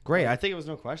 300. Great. I think it was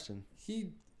no question.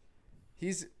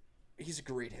 He's a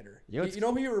great hitter. You know, You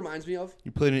know who he reminds me of? He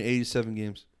played in 87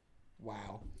 games.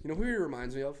 Wow. You know who he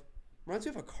reminds me of? Reminds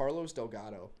me of a Carlos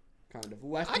Delgado, kind of.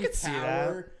 Lefty I could see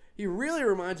power. He really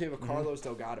reminds me of a Carlos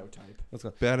Delgado type. Let's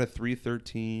go. Bat at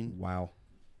 313. Wow.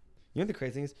 You know what the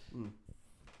crazy thing is?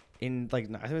 In I think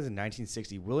it was in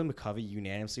 1960, Willie McCovey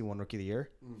unanimously won Rookie of the Year.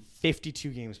 52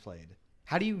 games played.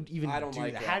 How do you even I don't do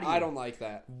like that? that. How do you, I don't like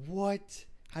that. What?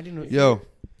 How do you know? Yo,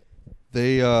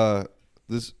 they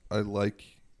this I like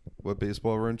what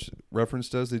Baseball Reference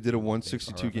does. They did a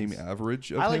 162 game Reference.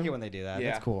 average. Of I like him. it when they do that.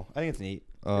 Yeah. That's cool. I think it's neat.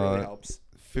 It really helps.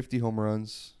 50 home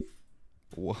runs,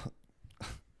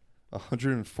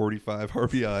 145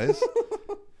 RBIs.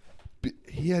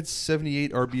 He had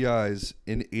 78 RBIs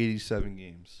in 87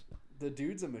 games. The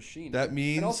dude's a machine. That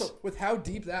means and also with how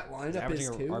deep that He's lineup averaging is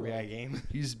an too. RBI game.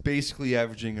 he's basically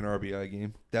averaging an RBI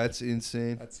game. That's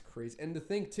insane. That's crazy. And to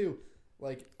think too,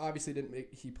 obviously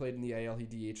he played in the AL, he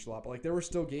DH'd a lot, but there were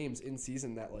still games in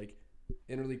season that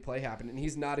interleague play happened, and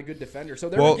he's not a good defender. So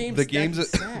there were games the games that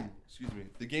he that sat. excuse me,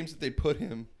 the games that they put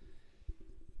him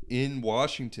in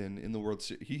Washington in the World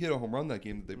Series, he hit a home run that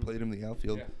game that they played him in the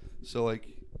outfield. Yeah. So I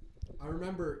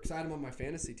remember because I had him on my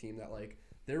fantasy team that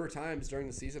there were times during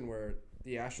the season where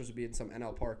the Astros would be in some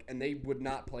NL park and they would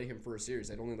not play him for a series.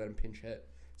 They'd only let him pinch hit.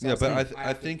 So yeah, was but like, I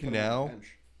have to think put him on the now,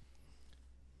 bench.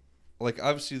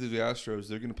 obviously the Astros,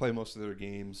 they're going to play most of their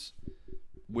games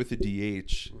with a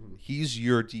DH. He's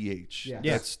your DH. Yeah.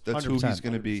 That's who 100%. he's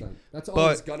going to be. 100%. That's all But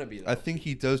he's gonna be. Though. I think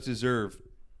he does deserve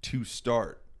to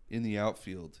start in the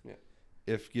outfield. Yeah.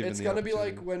 If given It's the gonna be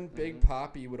opportunity. like when Big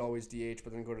Poppy would always DH,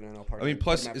 but then go to an NL park. I mean, and put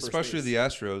plus, him at first especially base. the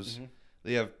Astros,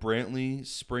 they have Brantley,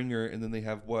 Springer, and then they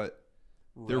have what?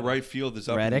 Their Reddick. right field is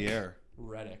up Reddick? in the air.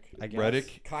 Reddick, I guess.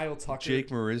 Reddick, Kyle Tucker, Jake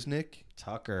Marisnick,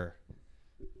 Tucker.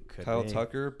 Could Kyle be.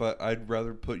 Tucker, but I'd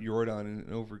rather put Jordan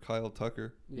in over Kyle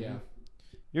Tucker. Yeah.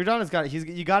 Jordan's got.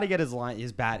 You got to get his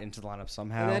bat into the lineup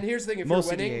somehow. And then here's the thing: if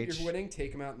Mostly you're DH. winning,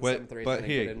 take him out in the But- 7th or 8th but inning,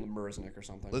 hey, put in Marisnick or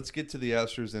something. Let's get to the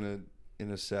Astros in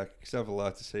a sec, because I have a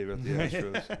lot to say about the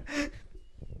Astros.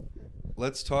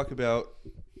 Let's talk about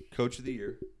Coach of the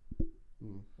Year.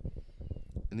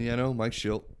 In the NL, Mike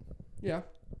Schilt. Yeah.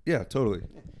 Yeah, totally.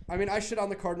 I mean, I shit on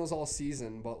the Cardinals all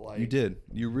season, but You did.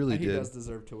 You really he did. does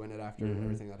deserve to win it after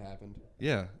everything that happened.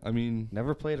 Yeah, I mean,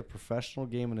 Never played a professional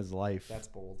game in his life. That's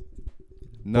bold.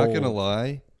 not Bold. gonna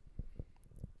lie,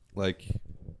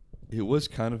 it was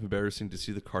kind of embarrassing to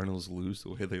see the Cardinals lose the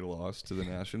way they lost to the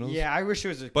Nationals. Yeah, I wish it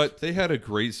was. But they had a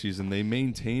great season. They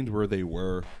maintained where they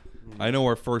were. I know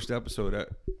our first episode at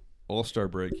All-Star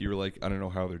break, you were like, I don't know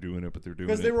how they're doing it, but they're doing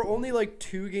Because it. they were only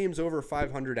 2 games over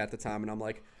 500 at the time, and I'm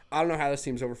like, I don't know how this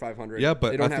team's over 500. Yeah, They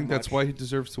but don't I have think that's much. why he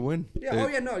deserves to win. Yeah.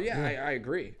 I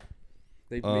agree.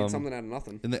 They made something out of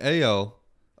nothing. In the AL,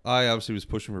 I obviously was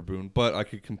pushing for Boone, but I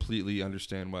could completely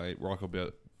understand why Rocco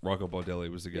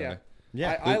Baldelli was the guy. Yeah.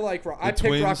 Yeah. I picked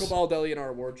Twins- Rocco Baldelli in our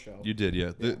award show. You did,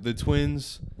 yeah. The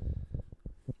Twins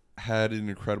had an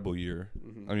incredible year.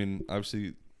 I mean,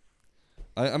 obviously,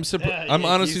 I'm honestly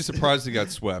Yankees. surprised they got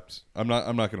swept. I'm not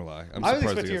gonna lie. I'm I was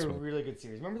surprised they expecting got a swept. really good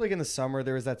series. Remember, in the summer,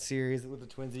 there was that series with the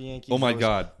Twins and Yankees. Oh my That was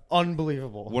God,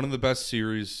 unbelievable. one of the best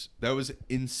series. That was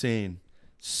insane.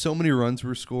 So many runs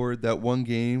were scored. That one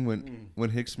game when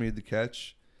Hicks made the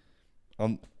catch.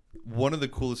 One of the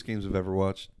coolest games I've ever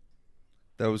watched.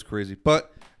 That was crazy.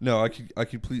 But no, I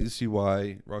completely see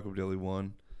why Rocco Baldelli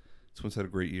won. Twins had a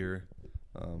great year.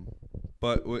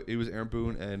 But it was Aaron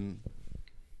Boone and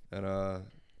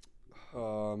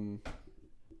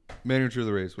manager of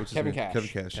the Rays. What's his Kevin name? Cash. Kevin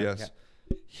Cash. Kevin Yes,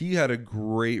 he had a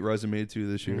great resume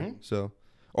too this year. So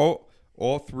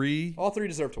all three. All 3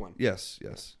 deserve to win. Yes.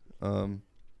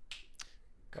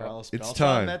 Carlos It's Beltran,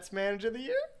 time. Mets manager of the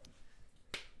year?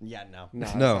 Yeah, no. No,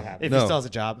 that's No. not happening. If No. he still has a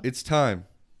job. It's time.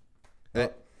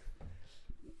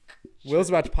 Will's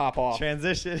about to pop off.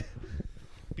 Transition.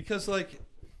 Because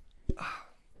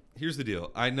here's the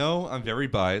deal. I know I'm very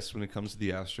biased when it comes to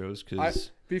the Astros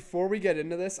because Before we get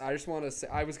into this, I just want to say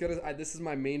this is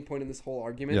my main point in this whole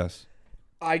argument. yes,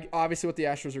 Obviously what the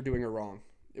Astros are doing are wrong.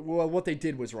 Well, what they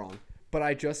did was wrong, but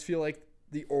I just feel like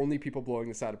the only people blowing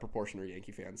this out of proportion are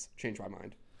Yankee fans. Change my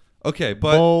mind. okay,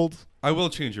 but Bold. I will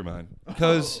change your mind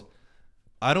because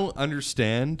I don't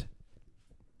understand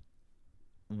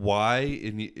why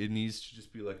it needs to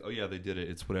just be like, oh yeah, they did it,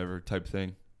 it's whatever type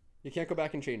thing. You can't go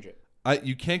back and change it.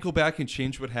 You can't go back and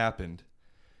change what happened.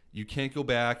 You can't go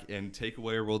back and take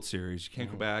away a World Series. You can't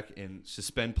go back and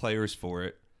suspend players for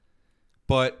it.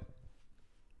 But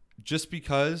just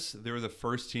because they were the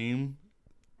first team,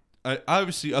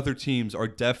 obviously other teams are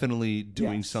definitely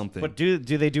doing Yes. something. But do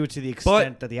they do it to the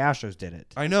extent that the Astros did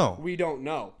it? I know. We don't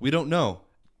know. We don't know.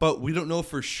 But we don't know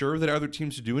for sure that other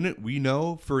teams are doing it. We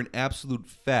know for an absolute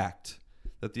fact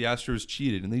that the Astros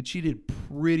cheated. And they cheated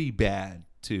pretty bad,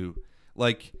 too.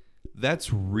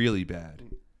 That's really bad.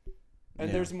 And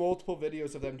Yeah. there's multiple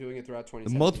videos of them doing it throughout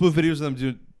 2017. Multiple videos of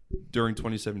them during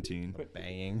 2017.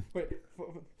 Banging. Wait,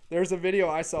 there's a video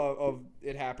I saw of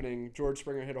it happening. George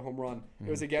Springer hit a home run. It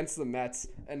was against the Mets,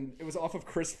 and it was off of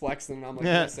Chris Flexen. And I'm like,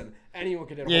 Yeah. listen, anyone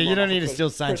could hit a Yeah, home you run. don't off need of to steal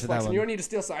signs Chris for that Flexen. one. You don't need to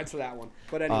steal signs for that one.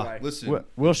 But anyway, Listen,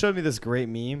 Will showed me this great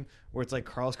meme where it's like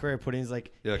Carlos Correa putting his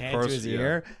like Yeah, hand Carlos- to his yeah.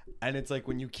 ear, and it's like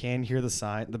when you can hear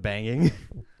the banging.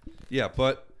 yeah,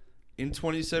 but in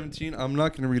 2017, I'm not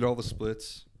going to read all the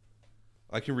splits.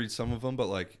 I can read some of them, but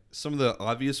like some of the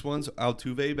obvious ones,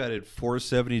 Altuve batted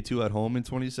 472 at home in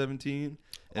 2017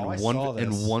 and Oh, I saw this.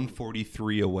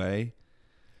 143 away.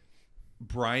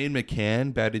 Brian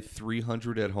McCann batted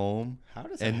 300 at home. How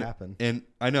does that and, happen? And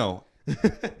I know,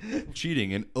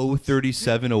 cheating, and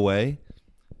 037 away.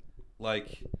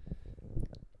 Like,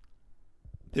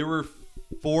 there were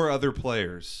 4 other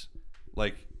players,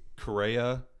 like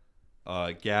Correa,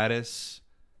 Gaddis,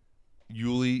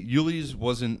 Yuli. Yuli's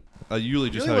wasn't.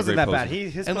 Yuli just Yuli had wasn't a that great bad.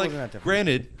 postseason. His and play like, wasn't that different.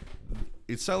 granted,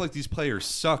 it's not like these players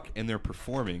suck and they're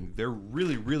performing. They're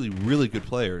really, really, really good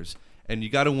players, and you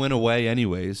got to win away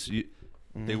anyways.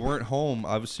 They weren't home,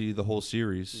 obviously, the whole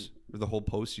series or the whole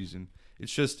postseason.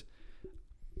 It's just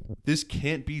this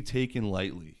can't be taken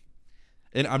lightly,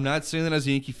 and I'm not saying that as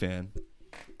a Yankee fan.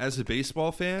 As a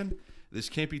baseball fan, this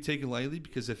can't be taken lightly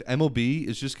because if MLB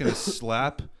is just going to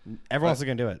slap, Everyone else is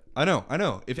gonna do it. I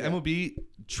know. If MLB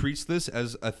treats this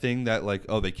as a thing that like,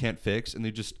 oh, they can't fix, and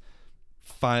they just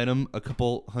fine them a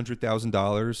couple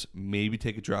 $100,000, maybe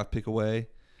take a draft pick away.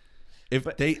 If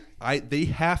they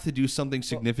have to do something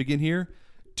significant here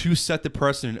to set the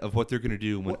precedent of what they're going to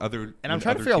do when other. And I'm when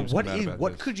trying to other figure out teams come out about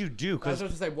what this. could you do? I was Because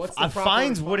just to say, what's the proper fines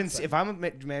response wouldn't.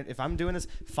 then? If I'm doing this,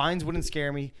 fines wouldn't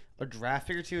scare me. A draft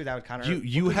pick or two that would kind of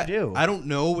you do. I don't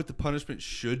know what the punishment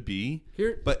should be.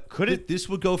 Here- but Could it- this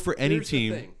would go for any Here's the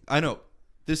team. thing. I know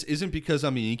this isn't because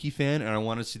I'm a Yankee fan and I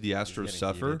want to see the Astros getting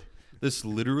suffer. heated. This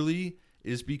literally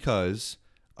is because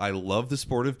I love the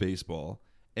sport of baseball,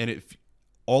 and if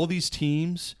all these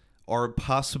teams are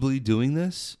possibly doing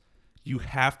this, you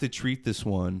have to treat this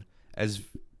one as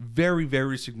very,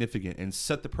 very significant and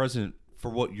set the precedent for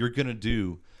what you're gonna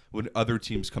do when other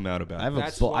teams come out about I have it. a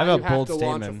That's bold- why I have a you have bold to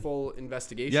launch a statement. full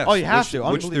investigation. Yes, Oh, you have which,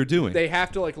 to. which they're doing. They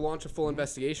have to like launch a full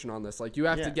investigation on this. Like you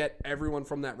have Yeah. to get everyone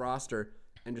from that roster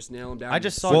and just nail them down. I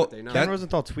just and saw see what they know. Ken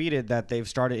Rosenthal tweeted that they've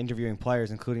started interviewing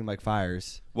players, including Mike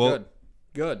Fiers. Well,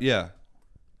 Good. yeah.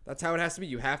 That's how it has to be.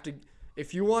 You have to,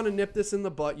 if you want to nip this in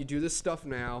the butt, you do this stuff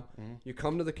now. Mm-hmm. You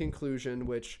come to the conclusion,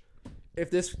 which,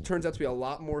 if this turns out to be a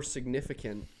lot more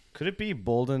significant, Could it be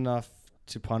bold enough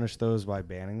to punish those by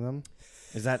banning them?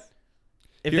 Is that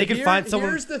if Here- they could find someone?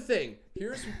 Here's the thing.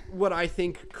 Here's what I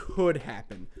think could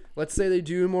happen. Let's say they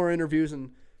do more interviews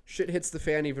and shit hits the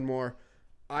fan even more.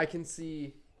 I can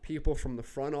see people from the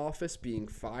front office being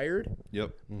fired.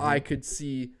 Yep. I could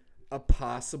see a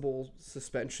possible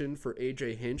suspension for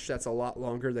AJ Hinch. That's a lot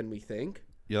longer than we think.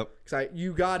 Yep. Because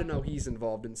you got to know he's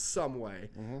involved in some way.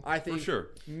 I think For sure.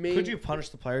 Maybe, Could you punish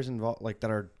the players involved, like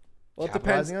that are? Well, it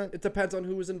depends. capitalizing on it? It depends on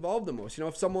who was involved the most. You know,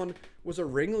 if someone was a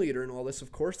ringleader in all this,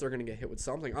 of course they're going to get hit with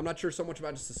something. I'm not sure so much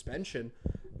about a suspension,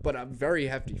 but a very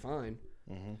hefty fine.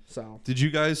 So Did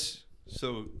you guys?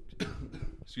 So,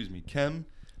 excuse me. Kem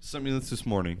sent me this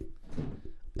morning,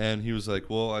 and he was like,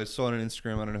 "Well, I saw it on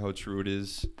Instagram. I don't know how true it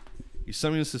is." He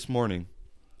sent me this morning,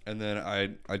 and then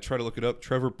I tried to look it up.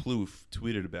 Trevor Plouffe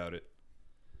tweeted about it.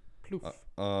 Ploof.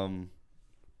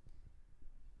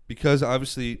 Because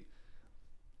obviously,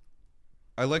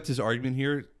 I liked his argument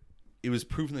here. It was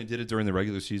proven they did it during the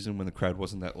regular season when the crowd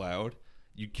wasn't that loud.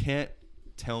 You can't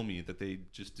tell me that they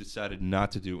just decided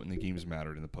not to do it when the games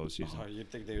mattered in the postseason. Oh,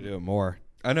 you'd think they would do it more.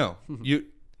 I know.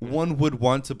 One would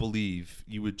want to believe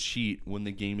you would cheat when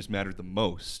the games mattered the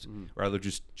most, rather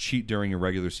just cheat during a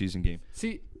regular season game.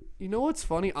 See, you know what's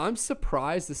funny? I'm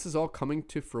surprised this is all coming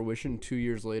to fruition 2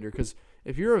 years later. Because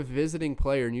if you're a visiting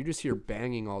player and you just hear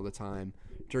banging all the time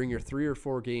during your 3 or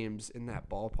 4 games in that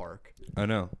ballpark, I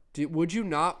know. would you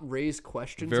not raise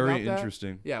questions Very about that?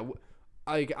 interesting. Yeah.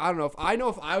 I don't know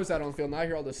if I was out on the field and I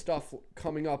hear all this stuff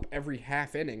coming up every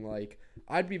half inning, like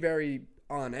I'd be very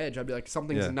on edge. I'd be like,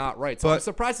 something's Yeah. not right. So But I'm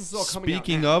surprised this is all coming out.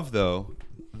 Speaking now. of, though,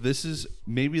 this is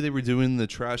maybe they were doing the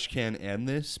trash can and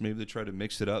this. Maybe they tried to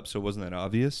mix it up so it wasn't that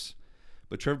obvious.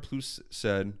 But Trevor Plouffe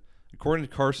said, according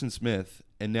to Carson Smith,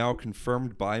 and now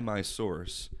confirmed by my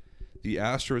source, the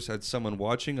Astros had someone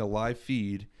watching a live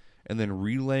feed and then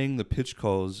relaying the pitch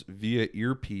calls via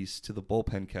earpiece to the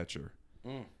bullpen catcher.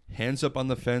 Hands up on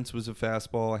the fence was a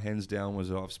fastball. Hands down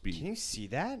was off Can speed. you see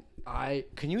that? I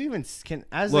Can you even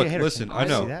as Look, a hitter? listen. can I you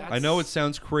know. see that? I know it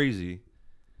sounds crazy.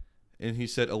 And he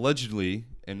said allegedly,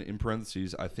 and in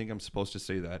parentheses, I think I'm supposed to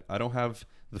say that. I don't have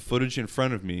the footage in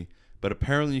front of me, but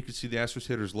apparently you can see the Astros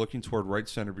hitters looking toward right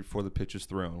center before the pitch is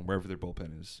thrown, wherever their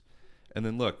bullpen is. And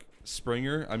then look,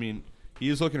 Springer, I mean, he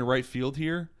is looking at right field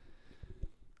here.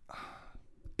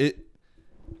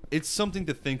 It's something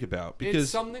to think about. Because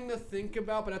it's something to think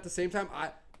about, but at the same time,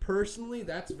 personally,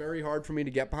 that's very hard for me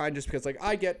to get behind just because, like,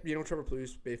 I get, Trevor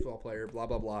Plouffe, baseball player, blah,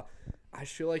 blah, blah. I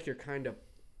feel like you're kind of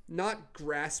not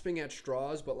grasping at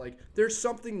straws, but, like, there's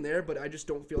something there, but I just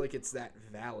don't feel like it's that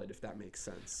valid, if that makes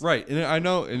sense. Right, and I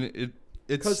know, and it's...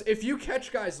 Because if you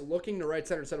catch guys looking to right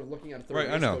center instead of looking at a third right,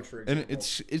 I know, coach, for example. and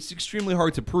it's extremely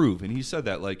hard to prove, and he said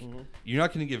that, like, you're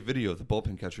not going to get video of the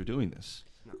bullpen catcher doing this.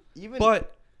 Even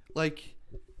But, like,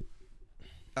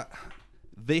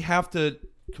 they have to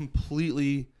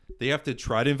completely... They have to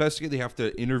try to investigate. They have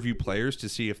to interview players to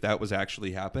see if that was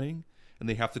actually happening, and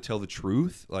they have to tell the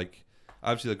truth. Like,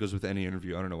 obviously, that goes with any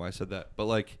interview. I don't know why I said that, but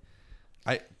like,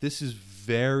 this is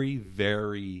very,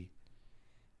 very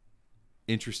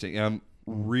interesting. And I'm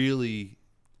really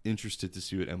interested to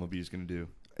see what MLB is going to do.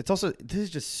 it's also, this is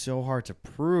just so hard to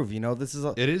prove. This is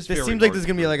It is. This very seems like hard there's to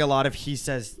gonna be prove. like a lot of he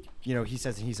says. He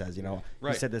says and he says.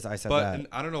 Right. He said this. I said But that. and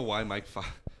I don't know why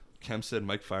Kemp said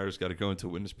Mike Fiers got to go into a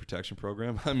witness protection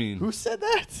program. I mean, Who said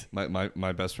that?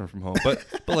 my best friend from home. But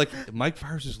like Mike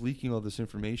Fiers is leaking all this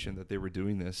information that they were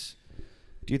doing this.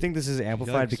 Do you think this is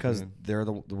amplified Yikes, because man. they're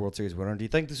the World Series winner? Do you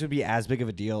think this would be as big of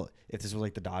a deal if this was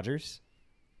like the Dodgers?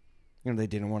 They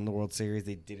didn't win the World Series.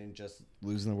 They didn't just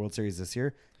lose in the World Series this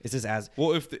year. Is this as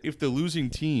Well, if the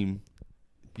losing team,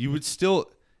 you would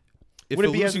still. If Would the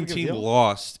it be as losing big of a team deal?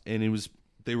 lost and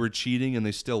they were cheating and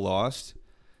they still lost,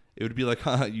 it would be like,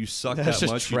 haha, you suck That's that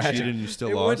just much, tragic. you cheated and you still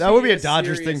It lost. would that would be be a a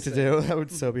Dodgers thing serious to thing. do? That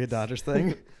would so be a Dodgers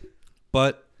thing.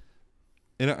 But,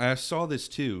 and I saw this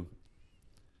too.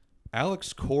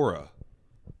 Alex Cora,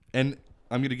 and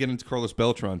I'm going to get into Carlos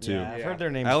Beltran too. Yeah, I've Yeah. heard their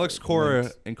names. Alex Cora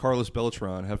linked. and Carlos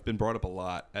Beltran have been brought up a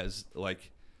lot as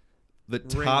like the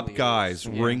top Ringleaders. guys,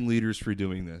 Yeah. ringleaders for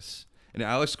doing this. And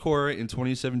Alex Cora in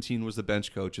 2017 was the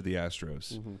bench coach of the Astros.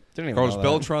 Didn't even Carlos know that.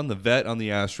 Beltran, the vet on the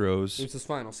Astros, It was his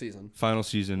final season. final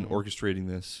season, orchestrating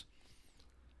this.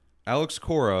 Alex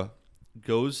Cora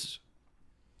goes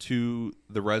to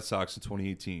the Red Sox in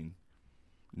 2018.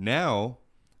 Now,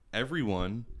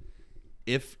 everyone,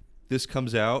 if this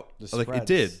comes out, The like it spreads.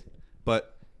 did,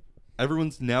 but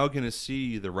everyone's now going to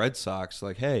see the Red Sox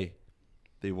like, hey,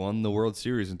 they won the World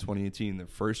Series in 2018, the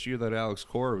first year that Alex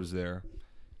Cora was there.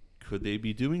 Could they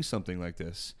be doing something like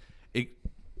this? It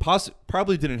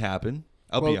probably didn't happen.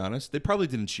 I'll be Well- honest. They probably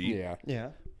didn't cheat. Yeah. Yeah.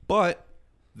 But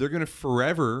they're going to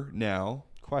forever now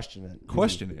Question it.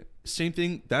 question it. Same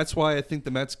thing. That's why I think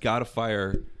the Mets got to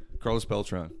fire Carlos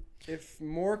Beltran. If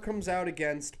more comes out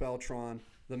against Beltran,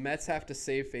 the Mets have to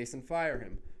save face and fire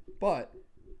him. But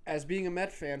as being a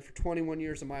Met fan for 21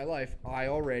 years of my life, I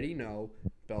already know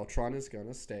Beltran is going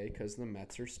to stay because the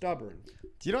Mets are stubborn.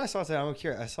 Do you know what I saw today? I'm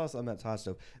curious. I saw something at Hot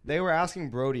Stove. They were asking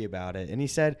Brody about it, and he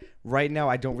said, right now,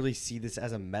 I don't really see this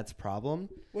as a Mets problem,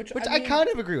 Which I mean, kind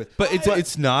of agree with. But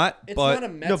it's not. It's but not a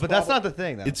Mets no, but that's not problem. the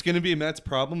thing, though. it's going to be a Mets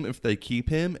problem if they keep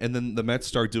him, and then the Mets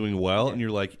start doing well, and you're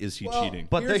like, is he Well, cheating?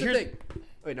 But here's the- the here's- thing.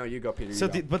 Wait, no, you go, Peter. So,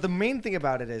 You go. but the main thing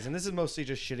about it is, and this is mostly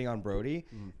just shitting on Brody,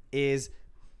 is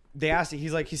they asked. He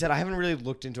said, I haven't really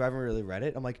looked into. I haven't really read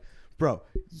it. I'm like, bro,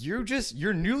 your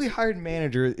newly hired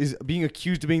manager is being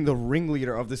accused of being the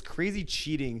ringleader of this crazy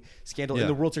cheating scandal in Yeah.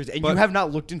 the World Series, and But- you have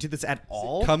not looked into this at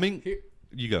all. Coming, Here-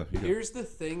 you go. Here's the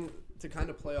thing to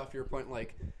kind of play off your point.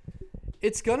 Like,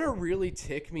 it's going to really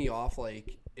tick me off,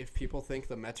 like, if people think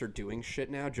the Mets are doing shit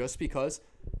now just because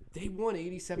they won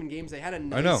 87 games. They had a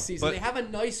nice know, season. but- They have a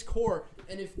nice core.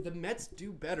 And if the Mets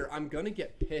do better, I'm going to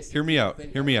get pissed. Hear if me people out.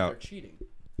 think Hear me that out. They're cheating.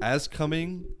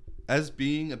 As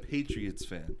being a Patriots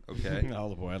fan, okay?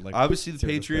 Oh boy, I'd like Obviously, the to see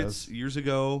where this Patriots goes. years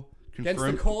ago Against the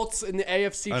confirmed. Colts in the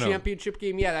AFC I know. Championship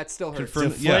game, yeah, that still hurts.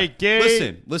 confirmed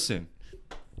Deflategate. Listen.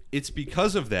 It's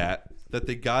because of that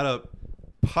they gotta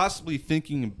possibly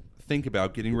think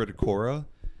about getting rid of Cora.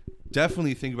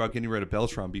 Definitely think about getting rid of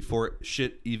Beltran before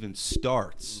shit even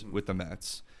starts with the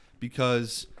Mets,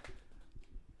 because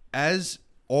as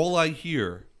all I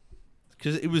hear,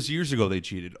 because it was years ago they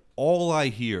cheated. All I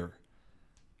hear,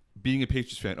 being a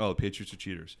Patriots fan, oh, the Patriots are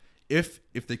cheaters. If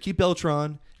they keep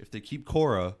Beltran, if they keep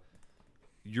Cora,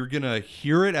 you're gonna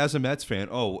hear it as a Mets fan.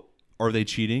 Oh, are they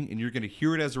cheating? And you're gonna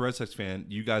hear it as a Red Sox fan.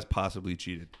 You guys possibly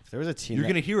cheated. If there was a team. You're that-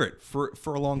 gonna hear it for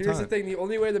a long Here's time. the thing: the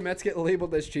only way the Mets get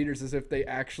labeled as cheaters is if they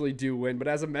actually do win. But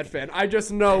as a Met fan, I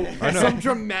just know, some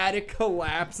dramatic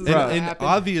collapse is going to And happen.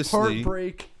 obviously-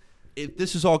 heartbreak. If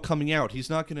this is all coming out, he's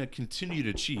not gonna continue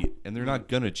to cheat, and they're not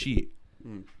gonna cheat.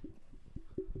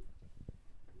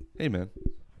 Hey man,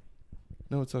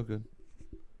 No, it's all good.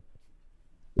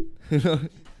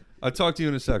 I'll talk to you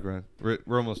in a sec, Ryan. We're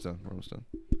almost done.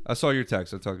 I saw your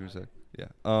text. I'll talk to you in a sec.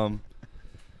 Yeah.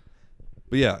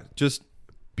 But yeah, just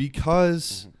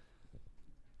because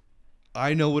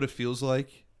I know what it feels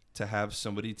like to have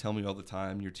somebody tell me all the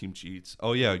time your team cheats.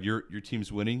 Oh yeah, your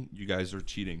team's winning. You guys are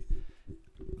cheating.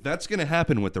 That's gonna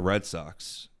happen with the Red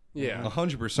Sox. Yeah.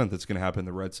 100% that's gonna happen in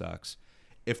the Red Sox.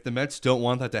 If the Mets don't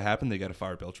want that to happen, they got to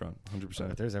fire Beltran. If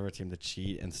 100%. there's ever a team to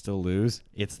cheat and still lose,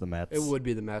 it's the Mets. It would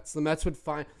be the Mets. The Mets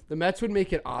would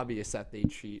make it obvious that they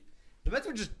cheat. The Mets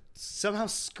would just somehow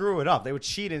screw it up. They would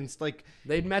cheat and like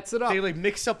They'd Mets it up. they like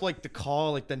mix up like the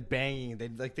call, like then banging.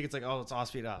 They'd like think it's like, oh, it's off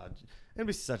speed. It'd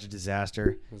be such a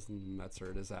disaster. Because the Mets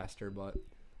are a disaster, but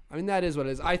I mean that is what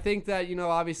it is. I think that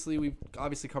obviously we've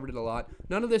covered it a lot.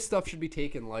 None of this stuff should be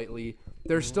taken lightly.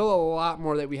 There's still a lot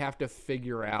more that we have to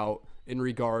figure out in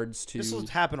regards to. This will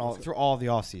happen through all of the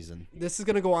offseason. This is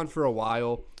going to go on for a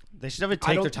while. They should have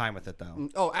take their time with it though.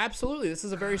 Oh, absolutely. This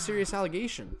is a very serious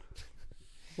allegation.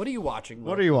 What are you watching?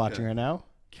 What are you watching right now?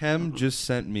 Kem just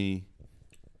sent me,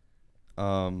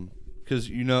 because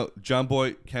John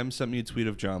Boy. Kem sent me a tweet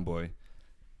of John Boy.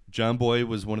 John Boy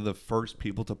was one of the first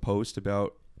people to post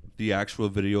about the actual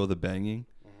video of the banging.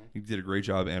 He did a great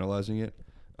job analyzing it.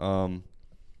 The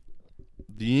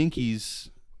Yankees,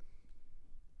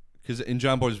 because in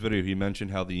John Boy's video he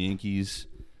mentioned how the Yankees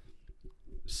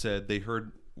said they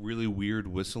heard really weird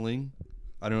whistling.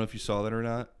 I don't know if you saw that or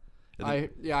not. I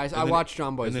watched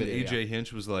John Boy's video. video. And then AJ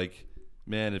Hinch was like,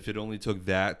 man, if it only took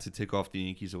that to take off the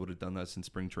Yankees, I would have done that since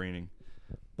spring training.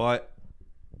 But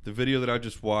the video that I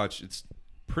just watched, it's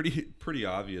pretty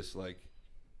obvious. Like,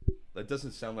 that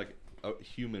doesn't sound like a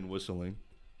human whistling.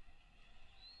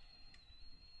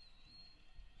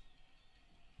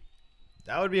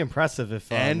 That would be impressive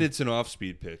if. And it's an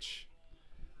off-speed pitch,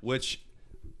 which,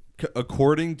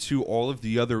 according to all of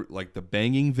the other, like the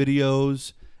banging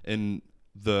videos and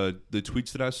the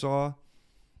tweets that I saw,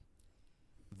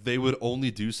 they would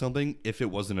only do something if it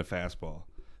wasn't a fastball.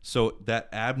 So that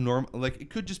abnormal, like it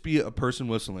could just be a person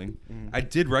whistling. I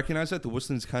did recognize that the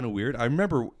whistling is kind of weird. I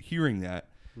remember hearing that,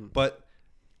 but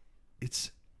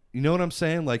it's, you know what I'm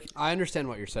saying? Like, I understand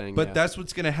what you're saying, but yeah. that's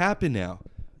what's going to happen now.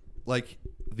 Like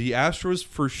the Astros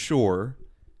for sure,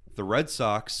 the Red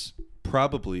Sox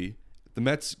probably, the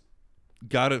Mets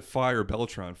got to fire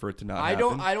Beltran for it to not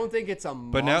happen. I don't think it's a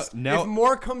must. But now if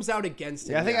more comes out against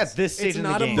him, I think at this stage it's in the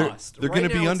not game, a must. they're Right going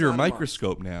to now, be it's under a not must.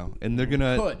 microscope now, and they're going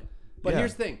to. Could. But Yeah.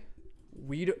 here's the thing.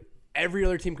 Every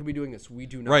other team could be doing this. We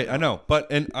do not. Right, I know.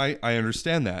 But I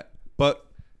understand that. But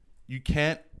you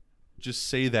can't just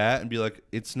say that and be like,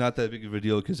 it's not that big of a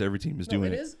deal because every team is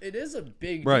doing it. It is a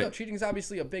big Right. deal. Cheating is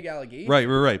obviously a big allegation.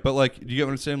 Right. But like, do you get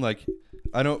what I'm saying? Like,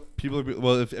 I know people are,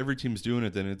 well, if every team's doing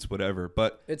it, then it's whatever.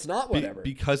 But It's not whatever.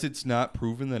 because it's not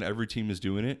proven that every team is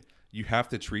doing it, you have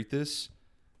to treat this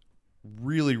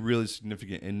really, really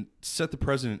significant and set the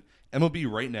precedent. MLB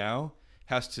right now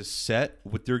has to set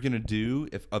what they're going to do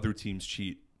if other teams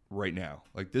cheat right now.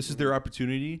 Like, this is their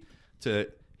opportunity to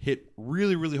hit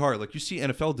really, really hard. Like, you see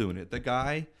NFL doing it. That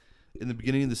guy in the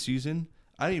beginning of the season,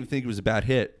 I didn't even think it was a bad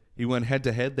hit. He went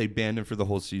head-to-head. They banned him for the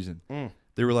whole season.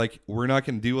 They were like, we're not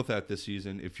going to deal with that this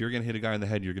season. If you're going to hit a guy in the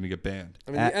head, you're going to get banned.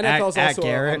 I mean, the NFL is also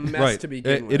a mess to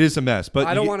begin with. It is a mess. But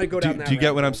I don't want to go down that Do you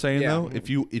get what rabbit I'm hole. saying, Yeah.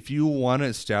 though? If you want to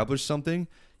establish something,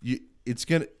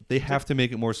 they have to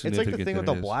make it more It's significant like the thing than with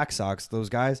the it is. Black Sox. Those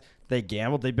guys, they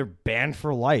gambled. They've been banned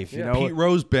for life. You Yeah. know, Pete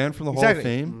Rose banned from the Hall of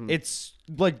Fame. It's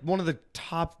like one of the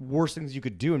top worst things you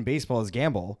could do in baseball is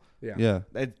gamble. Yeah.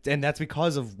 And that's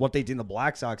because of what they did in the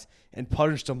Black Sox and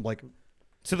punished them like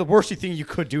to the worst thing you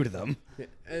could do to them.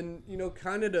 And,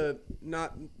 kind of to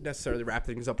not necessarily wrap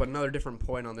things up, but another different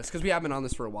point on this, because we have been on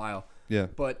this for a while. Yeah.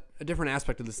 But a different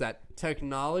aspect of this, that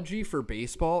technology for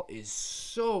baseball is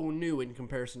so new in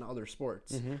comparison to other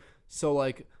sports. So,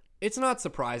 like, it's not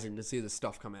surprising to see this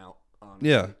stuff come out. Honestly.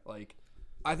 Yeah. Like,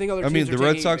 I think other I teams mean, are the Red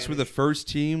taking Sox were the advantage. first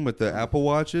team with the Apple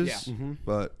Watches. Yeah.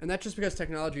 But And that's just because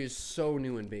technology is so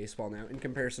new in baseball now in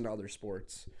comparison to other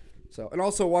sports. So, and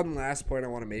also one last point I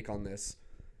want to make on this.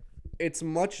 It's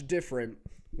much different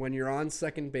when you're on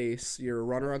second base, you're a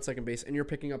runner on second base, and you're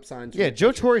picking up signs. Yeah,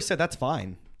 Joe Torre said that's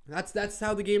fine. That's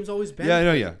how the game's always been. yeah, I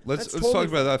know. Yeah, let's That's talk totally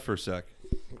about that for a sec.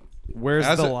 Where's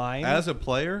As the a, line? as a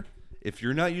player, if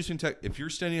you're not using if you're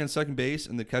standing on second base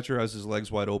and the catcher has his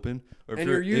legs wide open, or if And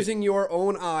you're using your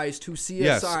own eyes to see a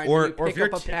Yes, sign, or- and you or pick if you're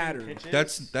up a tipping pattern.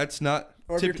 pitches. that's not.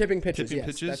 Or if you're tipping pitches, tipping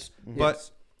yes, pitches, that's- but.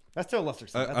 yes. That's still a lesser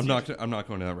sin. That's I'm not usually-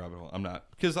 going down that rabbit hole. I'm not,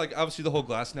 because like obviously the whole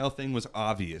glass now thing was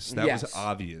obvious. That Yes. was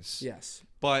obvious. Yes.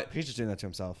 But He's just doing that to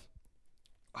himself.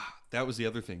 that was the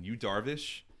other thing. You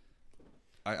Darvish,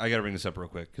 I got to bring this up real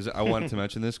quick because I wanted to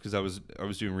mention this because I was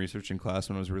doing research in class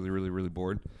when I was really, really, really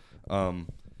bored.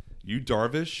 You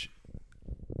Darvish,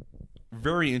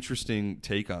 very interesting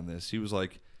take on this. He was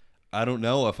like, I don't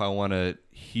know if I want to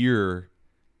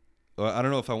I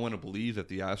don't know if I want to believe that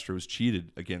the Astros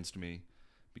cheated against me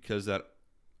because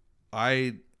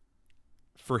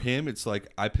for him, it's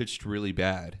like I pitched really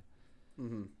bad.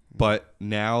 Mm-hmm. But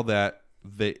now that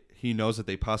he knows that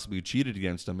they possibly cheated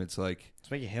against him, it's like it's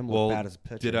making him look bad as a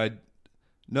pitcher.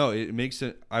 No, it makes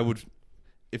it.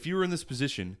 If you were in this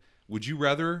position, would you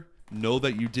rather know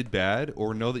that you did bad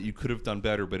or know that you could have done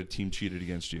better, but a team cheated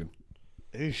against you?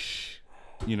 Eesh.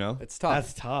 You know, it's tough.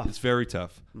 That's tough. It's very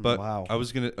tough. But wow. I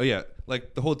was gonna. Oh yeah,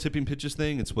 like the whole tipping pitches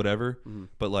thing. It's whatever. Mm-hmm.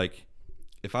 But like,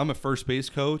 if I'm a first base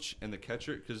coach and the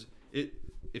catcher, because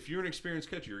if you're an experienced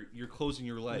catcher, you're closing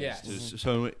your legs. Yes. Mm-hmm.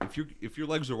 So if your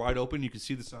legs are wide open, you can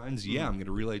see the signs. Yeah, I'm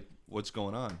gonna relay what's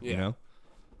going on. Yeah. You know.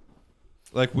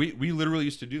 Like we literally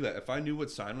used to do that. If I knew what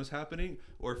sign was happening,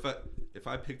 or if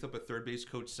I picked up a third base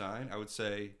coach sign, I would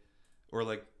say, or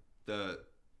like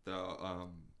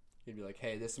you'd be like,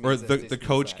 hey, this means or this, the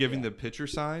coach giving the pitcher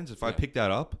signs. If I pick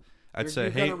that up, I'd say,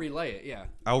 hey, you're gonna relay it. Yeah,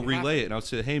 I'll relay it, and I'll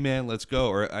say, hey man, let's go.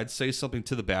 Or I'd say something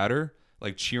to the batter,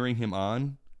 like cheering him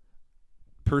on,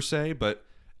 per se. But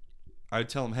I'd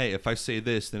tell him, hey, if I say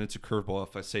this, then it's a curveball.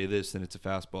 If I say this, then it's a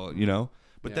fastball. You know.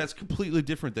 But that's completely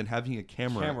different than having a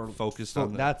camera focused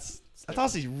on that's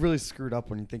honestly really screwed up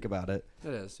when you think about it.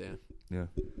 It is, yeah. Yeah.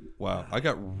 Wow. I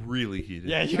got really heated.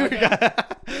 Yeah,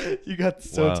 you got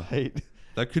so tight.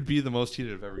 That could be the most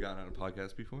heated I've ever gotten on a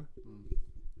podcast before.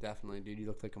 Definitely, dude. You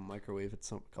look like a microwave at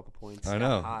a couple points. I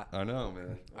know. Hot. I know,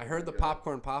 man. I heard the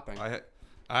popcorn popping. I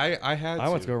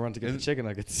went to go run to get the chicken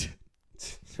nuggets.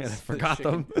 Man, I forgot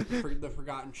them. The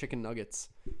forgotten chicken nuggets.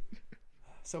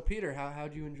 So Peter,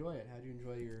 how'd you enjoy it? How'd you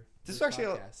enjoy your This is actually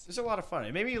this is a lot of fun.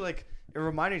 It made me it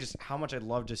reminded me just how much I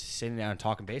love just sitting down and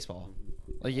talking baseball.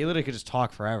 Like you literally could just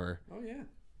talk forever. Oh yeah.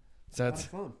 So it's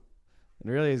fun. It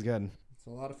really is good. It's a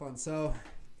lot of fun. So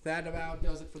that about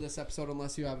does it for this episode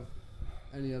unless you have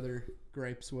any other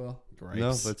gripes, Will.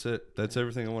 No, that's it. That's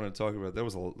everything I wanted to talk about. That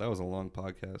was a long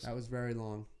podcast. That was very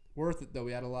long. Worth it though.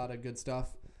 We had a lot of good stuff.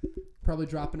 Probably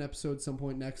drop an episode some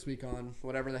point next week on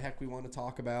whatever the heck we want to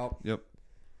talk about. Yep.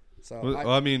 So well,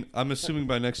 I mean, I'm assuming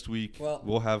by next week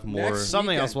we'll have more.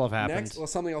 Something else will have happened.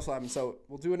 Something else will happen. So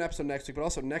we'll do an episode next week, but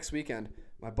also next weekend,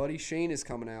 my buddy Shane is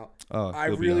coming out. Oh, I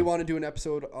really want to do an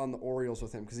episode on the Orioles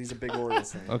with him because he's a big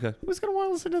Orioles fan. Okay. Who's gonna want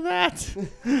to listen to that?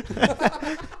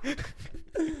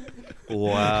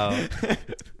 Wow.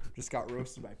 Just got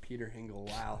roasted by Peter Hingle.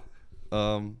 Wow.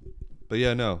 But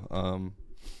yeah, no.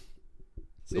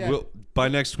 So yeah. By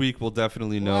next week, we'll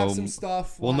definitely know. We'll have some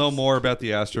stuff. We'll know more about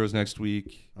the Astros next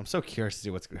week. I'm so curious to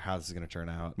see how this is going to turn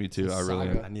out. Me too. I really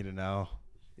am. I need to know.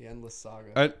 The endless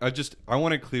saga. I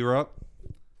want to clear up.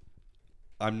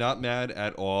 I'm not mad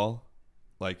at all.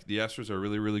 Like, the Astros are a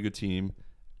really, really good team.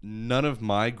 None of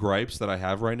my gripes that I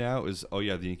have right now is, oh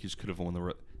yeah, the Yankees could have won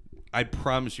the. I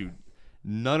promise you,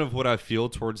 none of what I feel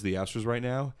towards the Astros right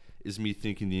now is me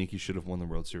thinking the Yankees should have won the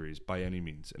World Series by any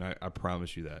means, and I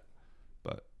promise you that.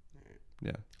 But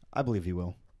yeah, I believe he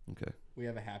will. Okay. We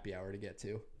have a happy hour to get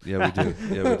to. Yeah, we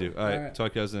do. All right.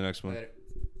 Talk to you guys in the next one. Later.